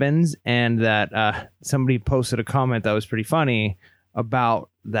that happens, and that somebody posted a comment that was pretty funny about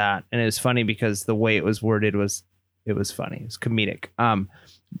that, and it was funny because the way it was worded was funny. It was comedic.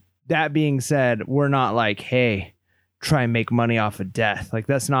 That being said, we're not like, hey, try and make money off of death. Like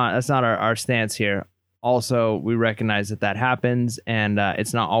that's not our stance here. Also, we recognize that happens, and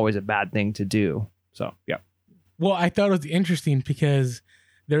it's not always a bad thing to do. So yeah. Well, I thought it was interesting because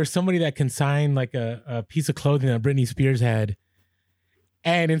there was somebody that consigned like a piece of clothing that Britney Spears had.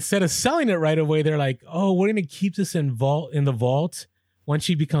 And instead of selling it right away, they're like, oh, we're going to keep this in the vault when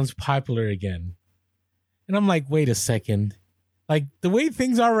she becomes popular again. And I'm like, wait a second. Like the way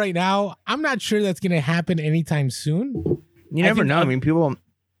things are right now, I'm not sure that's going to happen anytime soon. You never know. I mean, people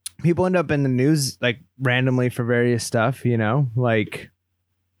end up in the news like randomly for various stuff, you know, like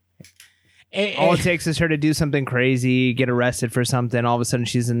all it takes is her to do something crazy, get arrested for something. All of a sudden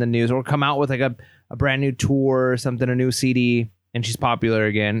she's in the news, or come out with like a brand new tour or something, a new CD, and she's popular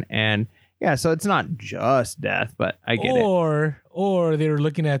again. And yeah, so it's not just death, but I get it. Or they were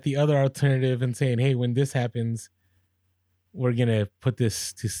looking at the other alternative and saying, hey, when this happens, we're going to put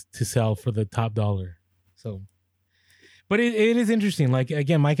this to sell for the top dollar. So, but it is interesting. Like,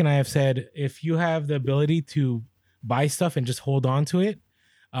 again, Mike and I have said, if you have the ability to buy stuff and just hold on to it,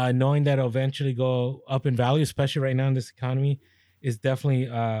 knowing that it'll eventually go up in value, especially right now in this economy, is definitely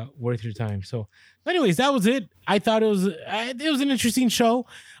worth your time. So anyways, that was it. I thought it was an interesting show.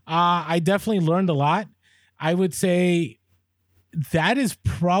 I definitely learned a lot. I would say that is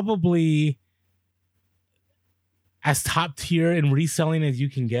probably as top tier in reselling as you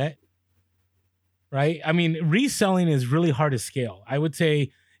can get, right? I mean, reselling is really hard to scale. I would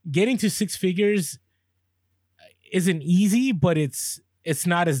say getting to six figures isn't easy, but it's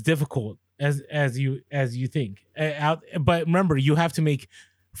not as difficult as you think. But remember, you have to make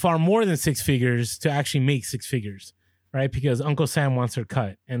far more than six figures to actually make six figures, right? Because Uncle Sam wants her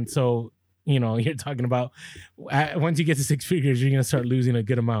cut. And so, you know, you're talking about once you get to six figures, you're going to start losing a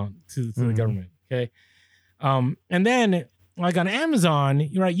good amount to the government. Okay. And then like on Amazon,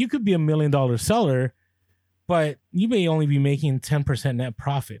 you're right, you could be $1 million seller, but you may only be making 10% net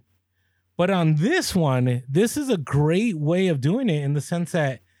profit. But on this one, this is a great way of doing it in the sense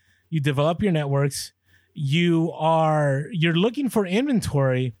that you develop your networks, you're looking for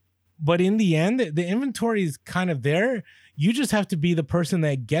inventory, but in the end, the inventory is kind of there. You just have to be the person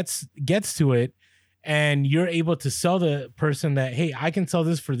that gets to it, and you're able to sell the person that, hey, I can sell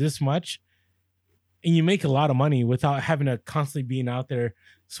this for this much, and you make a lot of money without having to constantly being out there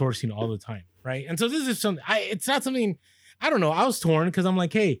sourcing all the time, right? And so this is something, it's not something, I don't know, I was torn because I'm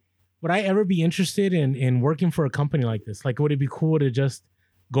like, hey, would I ever be interested in working for a company like this? Like, would it be cool to just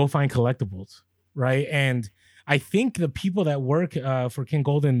go find collectibles, right? And I think the people that work for King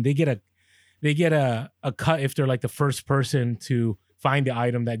Golden, they get a cut if they're like the first person to find the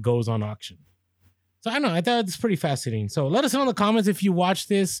item that goes on auction. So I don't know. I thought it's pretty fascinating. So let us know in the comments if you watched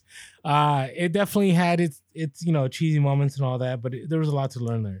this. It definitely had its cheesy moments and all that, but there was a lot to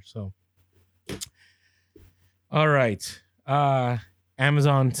learn there. So, all right.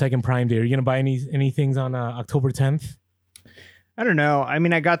 Amazon second Prime Day. Are you gonna buy any things on October 10th? I don't know. I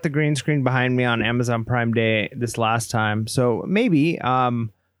mean, I got the green screen behind me on Amazon Prime Day this last time. So maybe, I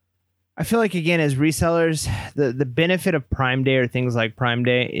feel like, again, as resellers, the benefit of Prime Day or things like Prime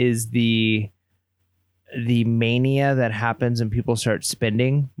Day is the mania that happens when people start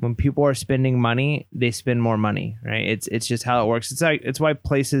spending. When people are spending money, they spend more money, right? It's just how it works. It's why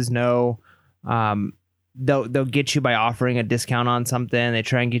places know, they'll get you by offering a discount on something. They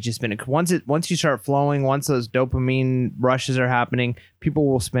try and get you spending. Once you start flowing, once those dopamine rushes are happening, people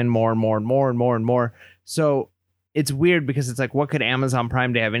will spend more and more and more and more and more. So it's weird because it's like, what could Amazon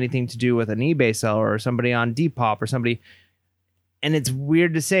Prime Day have anything to do with an eBay seller or somebody on Depop or somebody? And it's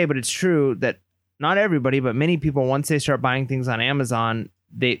weird to say, but it's true that not everybody, but many people, once they start buying things on Amazon,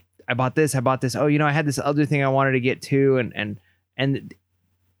 I bought this. Oh, I had this other thing I wanted to get too. And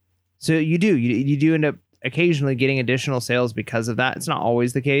so you do end up occasionally getting additional sales because of that. It's not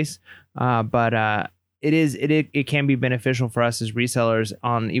always the case, but it can be beneficial for us as resellers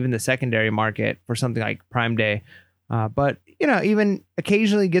on even the secondary market for something like Prime Day. But even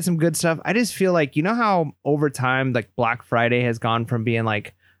occasionally get some good stuff. I just feel like, how over time, like Black Friday has gone from being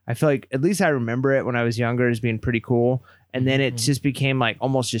like, I feel like, at least I remember it when I was younger, as being pretty cool. And then it just became like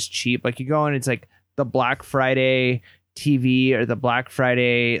almost just cheap. Like you go and it's like the Black Friday TV or the Black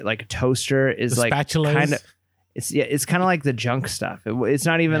Friday like toaster is the like kind of, it's kind of like the junk stuff. It's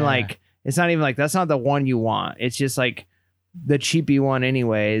not even like that's not the one you want. It's just like the cheapy one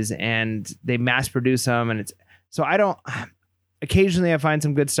anyways, and they mass produce them, and occasionally I find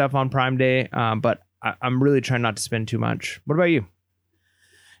some good stuff on Prime Day, but I'm really trying not to spend too much. What about you?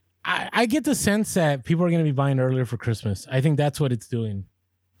 I get the sense that people are going to be buying earlier for Christmas. I think that's what it's doing.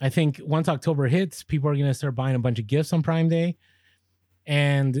 I think once October hits, people are going to start buying a bunch of gifts on Prime Day.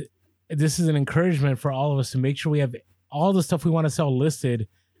 And this is an encouragement for all of us to make sure we have all the stuff we want to sell listed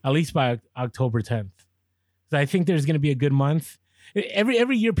at least by October 10th. So I think there's going to be a good month.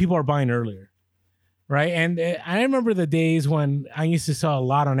 Every year people are buying earlier, right? And I remember the days when I used to sell a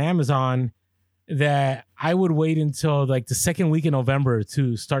lot on Amazon that I would wait until like the second week in November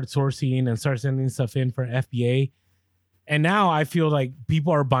to start sourcing and start sending stuff in for FBA. And now I feel like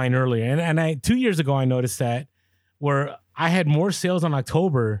people are buying earlier. And 2 years ago, I noticed that where I had more sales on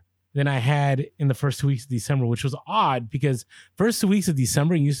October than I had in the first 2 weeks of December, which was odd because first 2 weeks of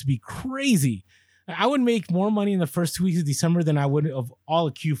December used to be crazy. I would make more money in the first 2 weeks of December than I would of all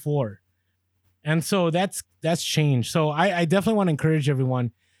of Q4. And so that's changed. So I definitely want to encourage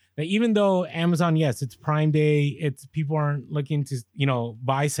everyone that even though Amazon, yes, it's Prime Day, people aren't looking to,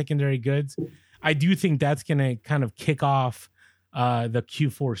 buy secondary goods. I do think that's going to kind of kick off the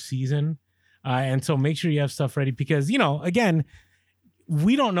Q4 season. And so make sure you have stuff ready because, again,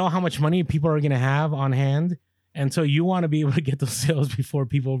 we don't know how much money people are going to have on hand. And so you want to be able to get those sales before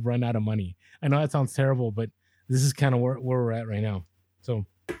people run out of money. I know that sounds terrible, but this is kind of where we're at right now. So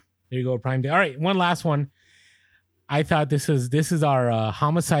there you go, Prime Day. All right, one last one. I thought this is our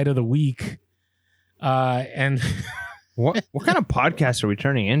homicide of the week. And what kind of podcast are we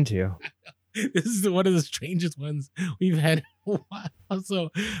turning into? This is one of the strangest ones we've had in a while.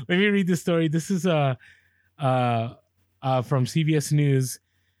 So let me read this story. This is from CBS News.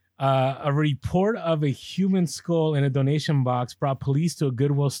 A report of a human skull in a donation box brought police to a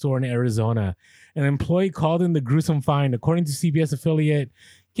Goodwill store in Arizona. An employee called in the gruesome find, according to CBS affiliate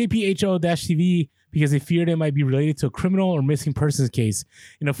KPHO-TV, because they feared it might be related to a criminal or missing persons case.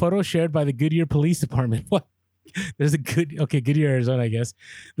 In a photo shared by the Goodyear Police Department, there's Goodyear, Arizona, I guess.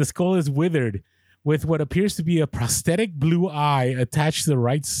 The skull is withered with what appears to be a prosthetic blue eye attached to the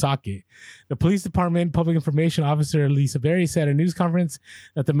right socket. The police department public information officer Lisa Berry said at a news conference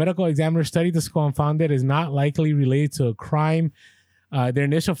that the medical examiner studied the skull and found that it is not likely related to a crime. Their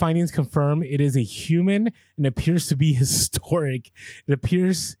initial findings confirm it is a human and appears to be historic.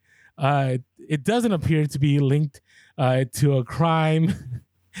 It doesn't appear to be linked to a crime.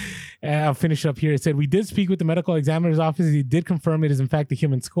 I'll finish up here. It said, we did speak with the medical examiner's office. He did confirm it is in fact a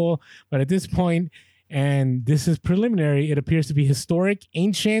human skull. But at this point, and this is preliminary, it appears to be historic,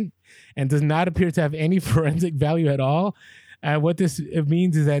 ancient, and does not appear to have any forensic value at all. What this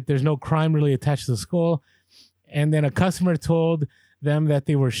means is that there's no crime really attached to the skull. And then a customer told them that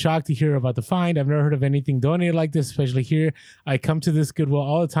they were shocked to hear about the find. I've never heard of anything donated like this, especially here. I come to this Goodwill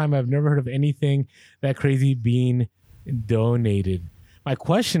all the time. I've never heard of anything that crazy being donated. My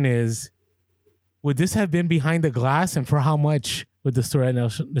question is, would this have been behind the glass, and for how much would the store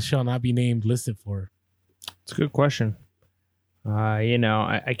that shall not be named listed for? It's a good question.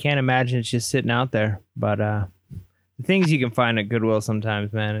 I can't imagine it's just sitting out there, but the things you can find at Goodwill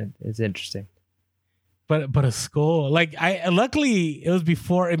sometimes, man, it's interesting. But a skull, luckily it was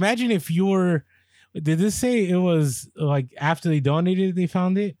before. Imagine if you were Did this say it was like after they donated, they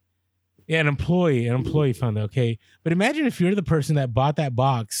found it? Yeah, an employee found it. Okay, but imagine if you're the person that bought that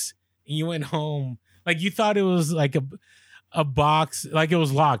box and you went home, like you thought it was like a box, like it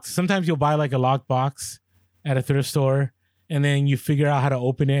was locked. Sometimes you'll buy like a locked box at a thrift store, and then you figure out how to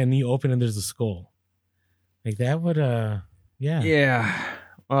open it, and you open it, and there's a skull. Like that would, yeah. Yeah.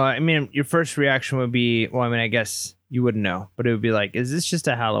 Well, I mean, your first reaction would be, well, I mean, I guess you wouldn't know, but it would be like, is this just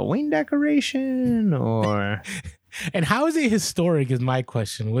a Halloween decoration or? And how is it historic is my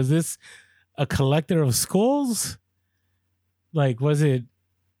question. Was this a collector of skulls? Like, was it,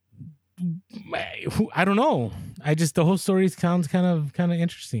 I don't know. The whole story sounds kind of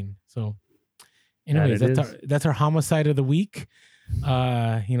interesting. So anyways, that's our homicide of the week.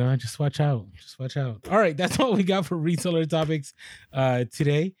 Just watch out. All right, that's what we got for reseller topics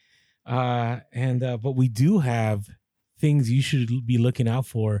today. But we do have things you should be looking out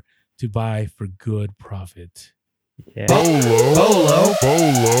for to buy for good profit. Yeah. Bolo.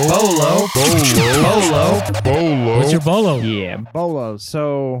 What's your bolo? Yeah, bolo.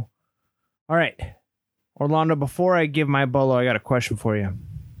 So, all right, Orlando, before I give my bolo, I got a question for you.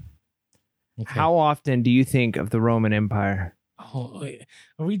 Okay. How often do you think of the Roman Empire? Oh, wait,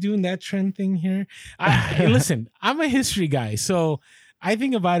 are we doing that trend thing here? Hey, listen, I'm a history guy, so I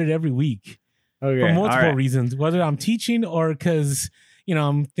think about it every week for multiple reasons, whether I'm teaching or because,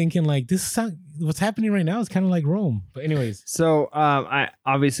 I'm thinking like what's happening right now is kind of like Rome. But anyways. So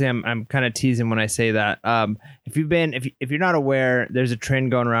I'm kind of teasing when I say that. If you're not aware, there's a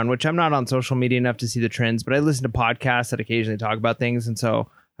trend going around, which I'm not on social media enough to see the trends, but I listen to podcasts that occasionally talk about things. And so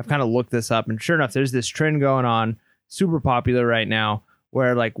I've kind of looked this up, and sure enough, there's this trend going on, super popular right now,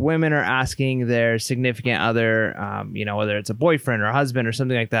 where like women are asking their significant other, whether it's a boyfriend or a husband or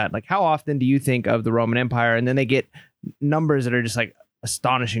something like that, like, how often do you think of the Roman Empire? And then they get numbers that are just like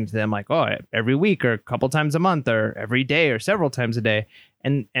astonishing to them, like, oh, every week or a couple times a month or every day or several times a day.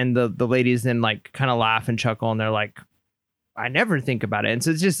 And the ladies then like kind of laugh and chuckle, and they're like, I never think about it. And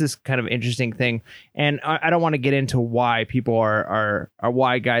so it's just this kind of interesting thing. And I don't want to get into why people are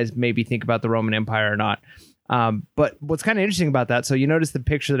why guys maybe think about the Roman Empire or not. But what's kind of interesting about that, so you notice the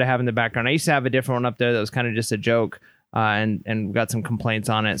picture that I have in the background. I used to have a different one up there that was kind of just a joke, and got some complaints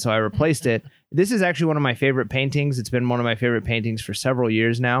on it, so I replaced it. This is actually one of my favorite paintings. It's been one of my favorite paintings for several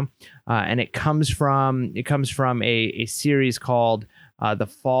years now, and it comes from a series called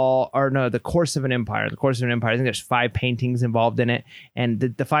The Course of an Empire. The Course of an Empire. I think there's 5 paintings involved in it, and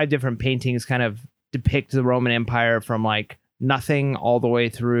the 5 different paintings kind of depict the Roman Empire from like nothing all the way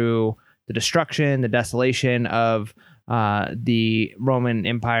through the destruction, the desolation of the Roman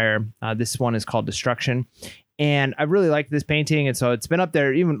Empire. This one is called Destruction. And I really like this painting. And so it's been up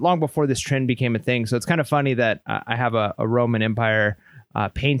there even long before this trend became a thing. So it's kind of funny that I have a Roman Empire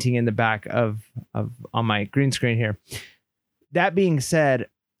painting in the back of on my green screen here. That being said,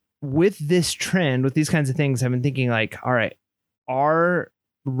 with this trend, with these kinds of things, I've been thinking like, all right, are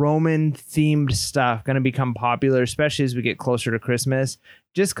Roman themed stuff going to become popular, especially as we get closer to Christmas?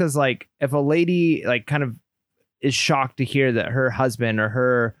 Just because like if a lady like kind of is shocked to hear that her husband or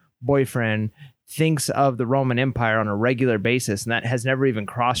her boyfriend thinks of the Roman Empire on a regular basis, and that has never even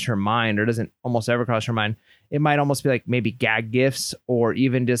crossed her mind or doesn't almost ever cross her mind, it might almost be like maybe gag gifts, or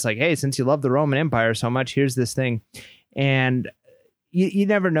even just like, hey, since you love the Roman Empire so much, here's this thing. And you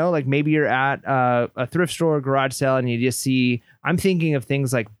never know, like maybe you're at a thrift store or garage sale and you just see, I'm thinking of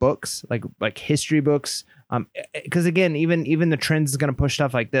things like books, like history books. Because again, even the trends is going to push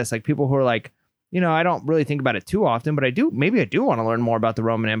stuff like this, like people who are like, I don't really think about it too often, but I do want to learn more about the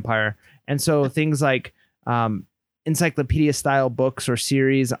Roman Empire. And so things like encyclopedia style books or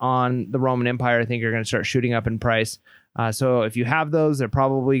series on the Roman Empire, I think are going to start shooting up in price. So if you have those, they're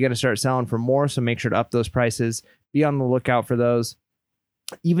probably going to start selling for more. So make sure to up those prices. Be on the lookout for those.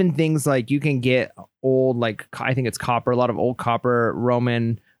 Even things like you can get old, like I think it's copper, a lot of old copper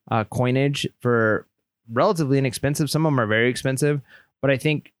Roman coinage for relatively inexpensive. Some of them are very expensive, but I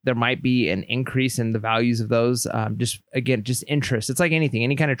think there might be an increase in the values of those. Just interest. It's like anything,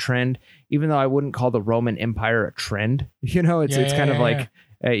 any kind of trend, even though I wouldn't call the Roman Empire a trend, it's kind of like,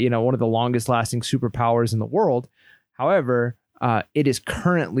 one of the longest lasting superpowers in the world. However, it is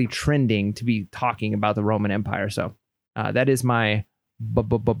currently trending to be talking about the Roman Empire. So that is my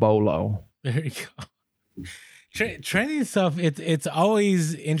bolo. There you go. Trending stuff. It's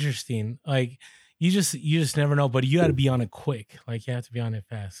always interesting. Like you just never know, but you got to be on it quick. Like you have to be on it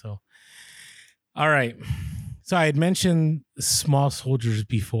fast. So, all right. So I had mentioned small soldiers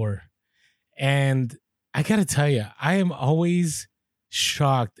before, and I got to tell you, I am always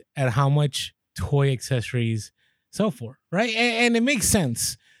shocked at how much toy accessories sell for. Right. And it makes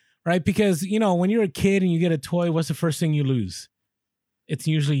sense. right? Because, you know, when you're a kid and you get a toy, what's the first thing you lose? It's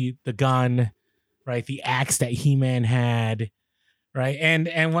usually the gun, right? The axe that He-Man had, right?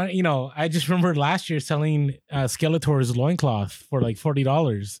 And when, you know, I just remember last year selling Skeletor's loincloth for like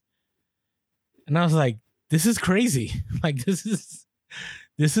 $40. And I was like, this is crazy. Like, this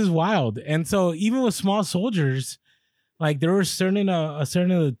is wild. And so even with small soldiers, like there were certain a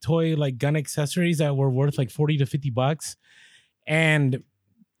certain of the toy like gun accessories that were worth like $40 to $50. And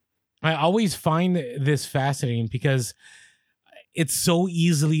I always find this fascinating because it's so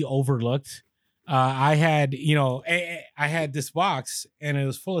easily overlooked. I had, you know, I had this box and it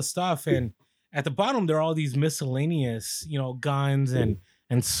was full of stuff, and at the bottom there are all these miscellaneous, you know, guns and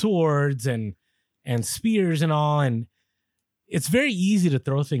swords and spears and all, and it's very easy to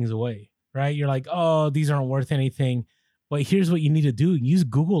throw things away, right? You're like, oh, these aren't worth anything. But here's what you need to do. Use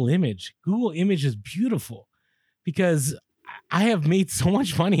Google Image. Google Image is beautiful because I have made so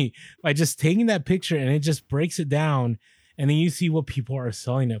much money by just taking that picture and it just breaks it down. And then you see what people are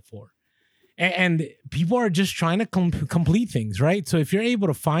selling it for. And people are just trying to complete things, right? So if you're able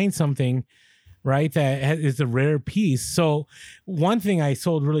to find something, right, that is a rare piece. So one thing I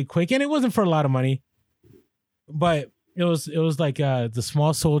sold really quick, and it wasn't for a lot of money, but it was like the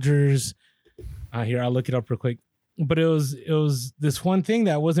small soldiers. Here, I'll look it up real quick. But it was this one thing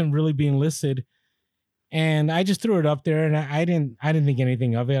that wasn't really being listed, and I just threw it up there, and I didn't think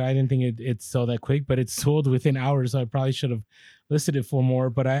anything of it. I didn't think it sold that quick, but it sold within hours. So I probably should have listed it for more.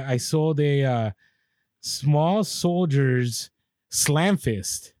 But I sold a small soldiers slam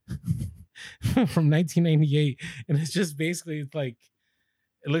fist from 1998, and it's just basically, it's like,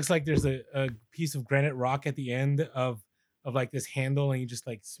 it looks like there's a piece of granite rock at the end of like this handle, and you just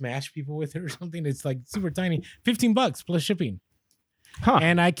like smash people with it or something. It's like super tiny. $15 plus shipping. Huh.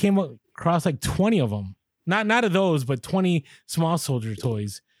 And I came across like 20 of them. Not of those, but 20 small soldier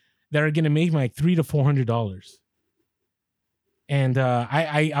toys that are going to make me like $300 to $400. And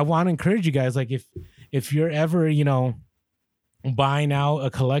I want to encourage you guys, like if you're ever, you know, buying out a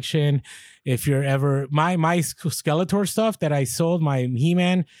collection, if you're ever my Skeletor stuff that I sold, my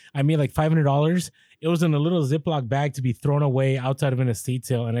He-Man, I made like $500. It was in a little Ziploc bag to be thrown away outside of an estate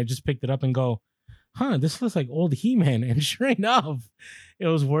sale, and I just picked it up and go, this looks like old He-Man. And sure enough, it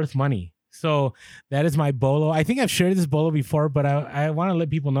was worth money. So that is my bolo. I think I've shared this bolo before, but I want to let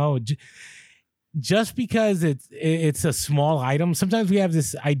people know, just because it's a small item, sometimes we have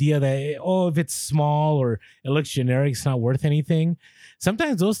this idea that, oh, if it's small or it looks generic, it's not worth anything.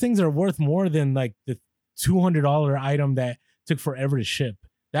 Sometimes those things are worth more than like the $200 item that took forever to ship.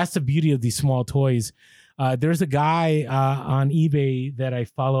 That's the beauty of these small toys. There's a guy on eBay that I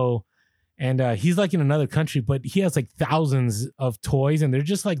follow, and he's like in another country, but he has like thousands of toys, and they're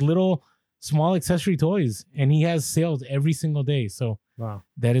just like little small accessory toys, and he has sales every single day. So wow,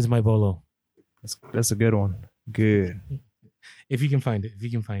 that is my bolo. That's a good one. Good. If you can find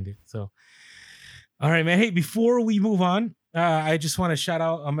it. So, all right, man. Hey, before we move on, I just want to shout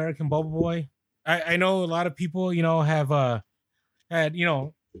out American Bubble Boy. I know a lot of people, you know, have had, you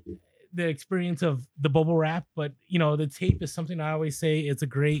know, the experience of the bubble wrap, but you know, the tape is something I always say it's a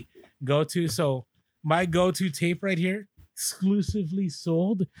great go-to. So my go-to tape right here, exclusively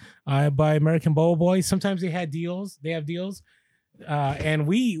sold by American Bubble Boy. Sometimes they have deals. And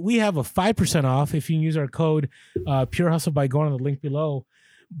we have a 5% off if you use our code Pure Hustle by going on the link below.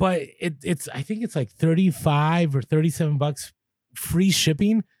 But it's I think it's like $35 or $37 free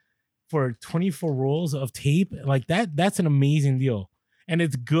shipping for 24 rolls of tape. Like that's an amazing deal. And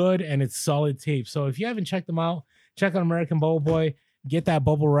it's good and it's solid tape. So if you haven't checked them out, check out American Bubble Boy. Get that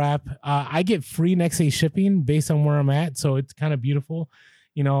bubble wrap. I get free next day shipping based on where I'm at. So it's kind of beautiful,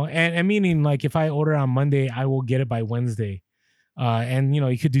 you know, and meaning like if I order on Monday, I will get it by Wednesday. And you know,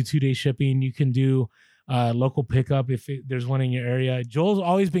 you could do 2-day shipping. You can do local pickup if there's one in your area. Joel's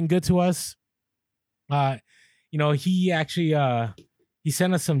always been good to us. You know, he actually he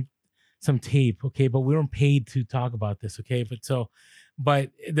sent us some tape, okay, but we weren't paid to talk about this, okay.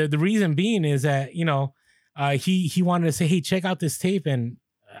 But the reason being is that, you know, he wanted to say, hey, check out this tape, and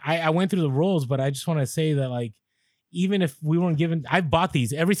I went through the rolls, but I just want to say that, like, even if we weren't given, I've bought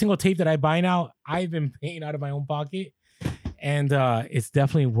these. Every single tape that I buy now, I've been paying out of my own pocket, and it's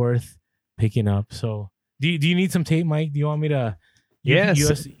definitely worth picking up. So do you need some tape, Mike? Do you want me to? Yes.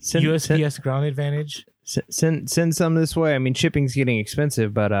 USPS ground advantage. Send some this way. I mean, shipping's getting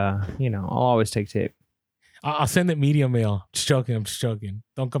expensive, but you know, I'll always take tape. I'll send it media mail. I'm just joking.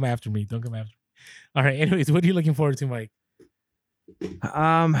 Don't come after me. All right. Anyways, what are you looking forward to, Mike?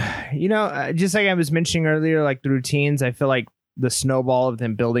 You know, just like I was mentioning earlier, like the routines, I feel like the snowball of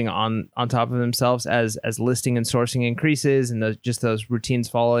them building on top of themselves as listing and sourcing increases and just those routines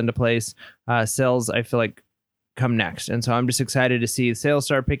fall into place. Sales, I feel like, come next. And so I'm just excited to see sales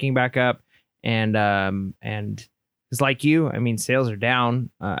start picking back up. And it's like you, I mean, sales are down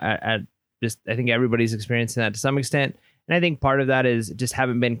at just, I think everybody's experiencing that to some extent. And I think part of that is just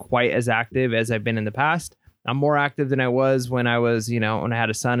haven't been quite as active as I've been in the past. I'm more active than I was when I was, when I had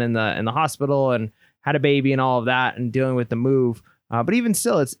a son in the hospital and had a baby and all of that and dealing with the move. But even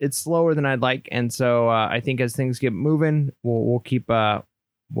still, it's slower than I'd like. And so I think as things get moving, we'll keep,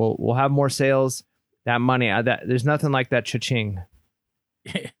 we'll have more sales, that money, there's nothing like that cha-ching.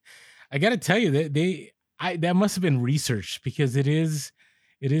 I got to tell you that that must've been researched because it is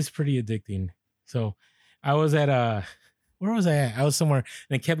pretty addicting. So I was at where was I at? I was somewhere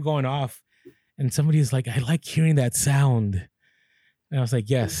and it kept going off and somebody's like, I like hearing that sound. And I was like,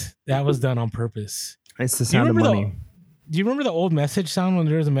 yes, that was done on purpose. It's the sound of money. Do you remember the old message sound when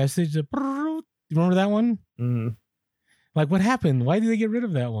there was a message? Do you remember that one? Mm-hmm. Like, what happened? Why did they get rid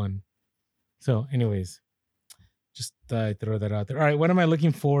of that one? So anyways, just throw that out there. All right, what am I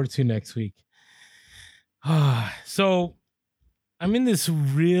looking forward to next week? So I'm in this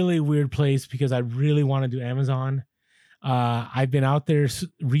really weird place because I really want to do Amazon. I've been out there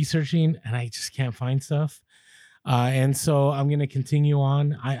researching and I just can't find stuff. And so I'm going to continue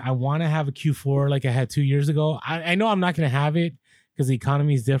on. I want to have a Q4 like I had 2 years ago. I know I'm not going to have it because the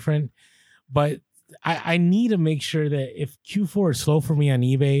economy is different, but I need to make sure that if Q4 is slow for me on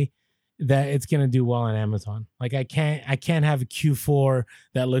eBay, that it's going to do well on Amazon. Like I can't have a Q4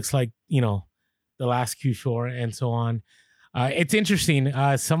 that looks like, the last Q4 and so on. It's interesting.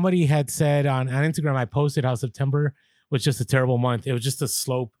 Somebody had said on Instagram, I posted how September was just a terrible month. It was just a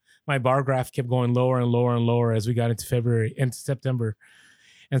slope. My bar graph kept going lower and lower and lower as we got into September.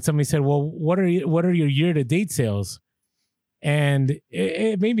 And somebody said, well, what are your year-to-date sales? And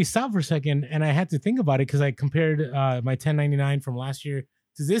it made me stop for a second. And I had to think about it because I compared my 1099 from last year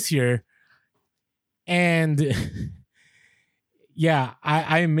to this year. And yeah,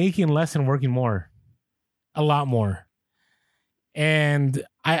 I am making less and working more, a lot more. And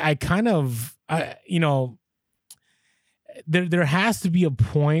I kind of, there has to be a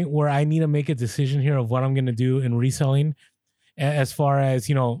point where I need to make a decision here of what I'm going to do in reselling. As far as,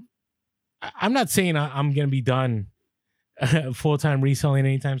 I'm not saying I'm going to be done full-time reselling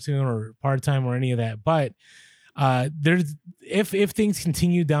anytime soon or part-time or any of that. But there's if things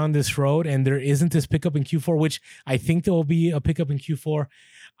continue down this road and there isn't this pickup in Q4, which I think there will be a pickup in Q4,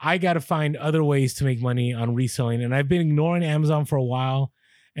 I got to find other ways to make money on reselling. And I've been ignoring Amazon for a while.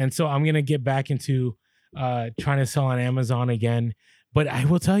 And so I'm going to get back into trying to sell on Amazon again. But I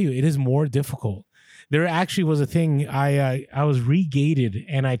will tell you, it is more difficult. There actually was a thing, I was regated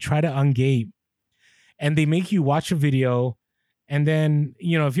and I try to ungate and they make you watch a video. And then,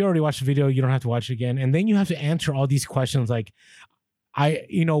 if you already watched the video, you don't have to watch it again. And then you have to answer all these questions like,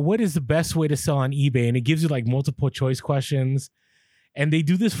 what is the best way to sell on eBay? And it gives you like multiple choice questions. And they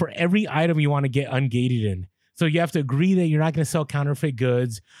do this for every item you want to get ungated in. So you have to agree that you're not going to sell counterfeit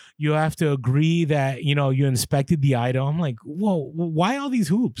goods. You have to agree that, you inspected the item. I'm like, whoa, why all these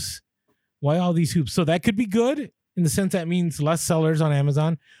hoops? Why all these hoops? So that could be good in the sense that means less sellers on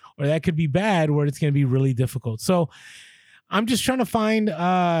Amazon, or that could be bad where it's going to be really difficult. So I'm just trying to find,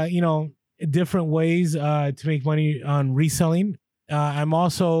 different ways to make money on reselling. I'm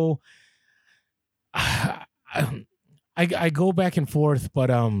also, I go back and forth, but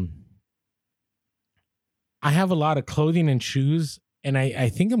I have a lot of clothing and shoes, and I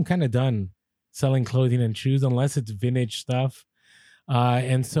think I'm kind of done selling clothing and shoes unless it's vintage stuff.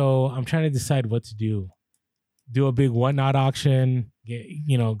 And so I'm trying to decide what to do. Do a big whatnot auction,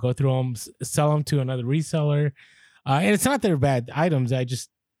 go through them, sell them to another reseller. And it's not that they're bad items. I do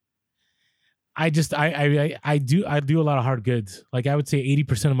a lot of hard goods. Like I would say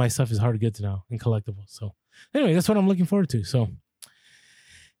 80% of my stuff is hard goods now and collectibles. So anyway, that's what I'm looking forward to. So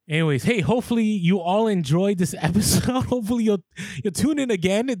anyways, hey, hopefully you all enjoyed this episode. Hopefully you'll tune in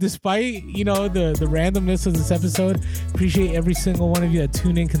again despite, the randomness of this episode. Appreciate every single one of you that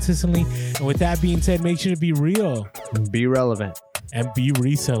tune in consistently. And with that being said, make sure to be real, be relevant, and be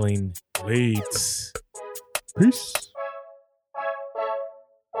reselling. Peace.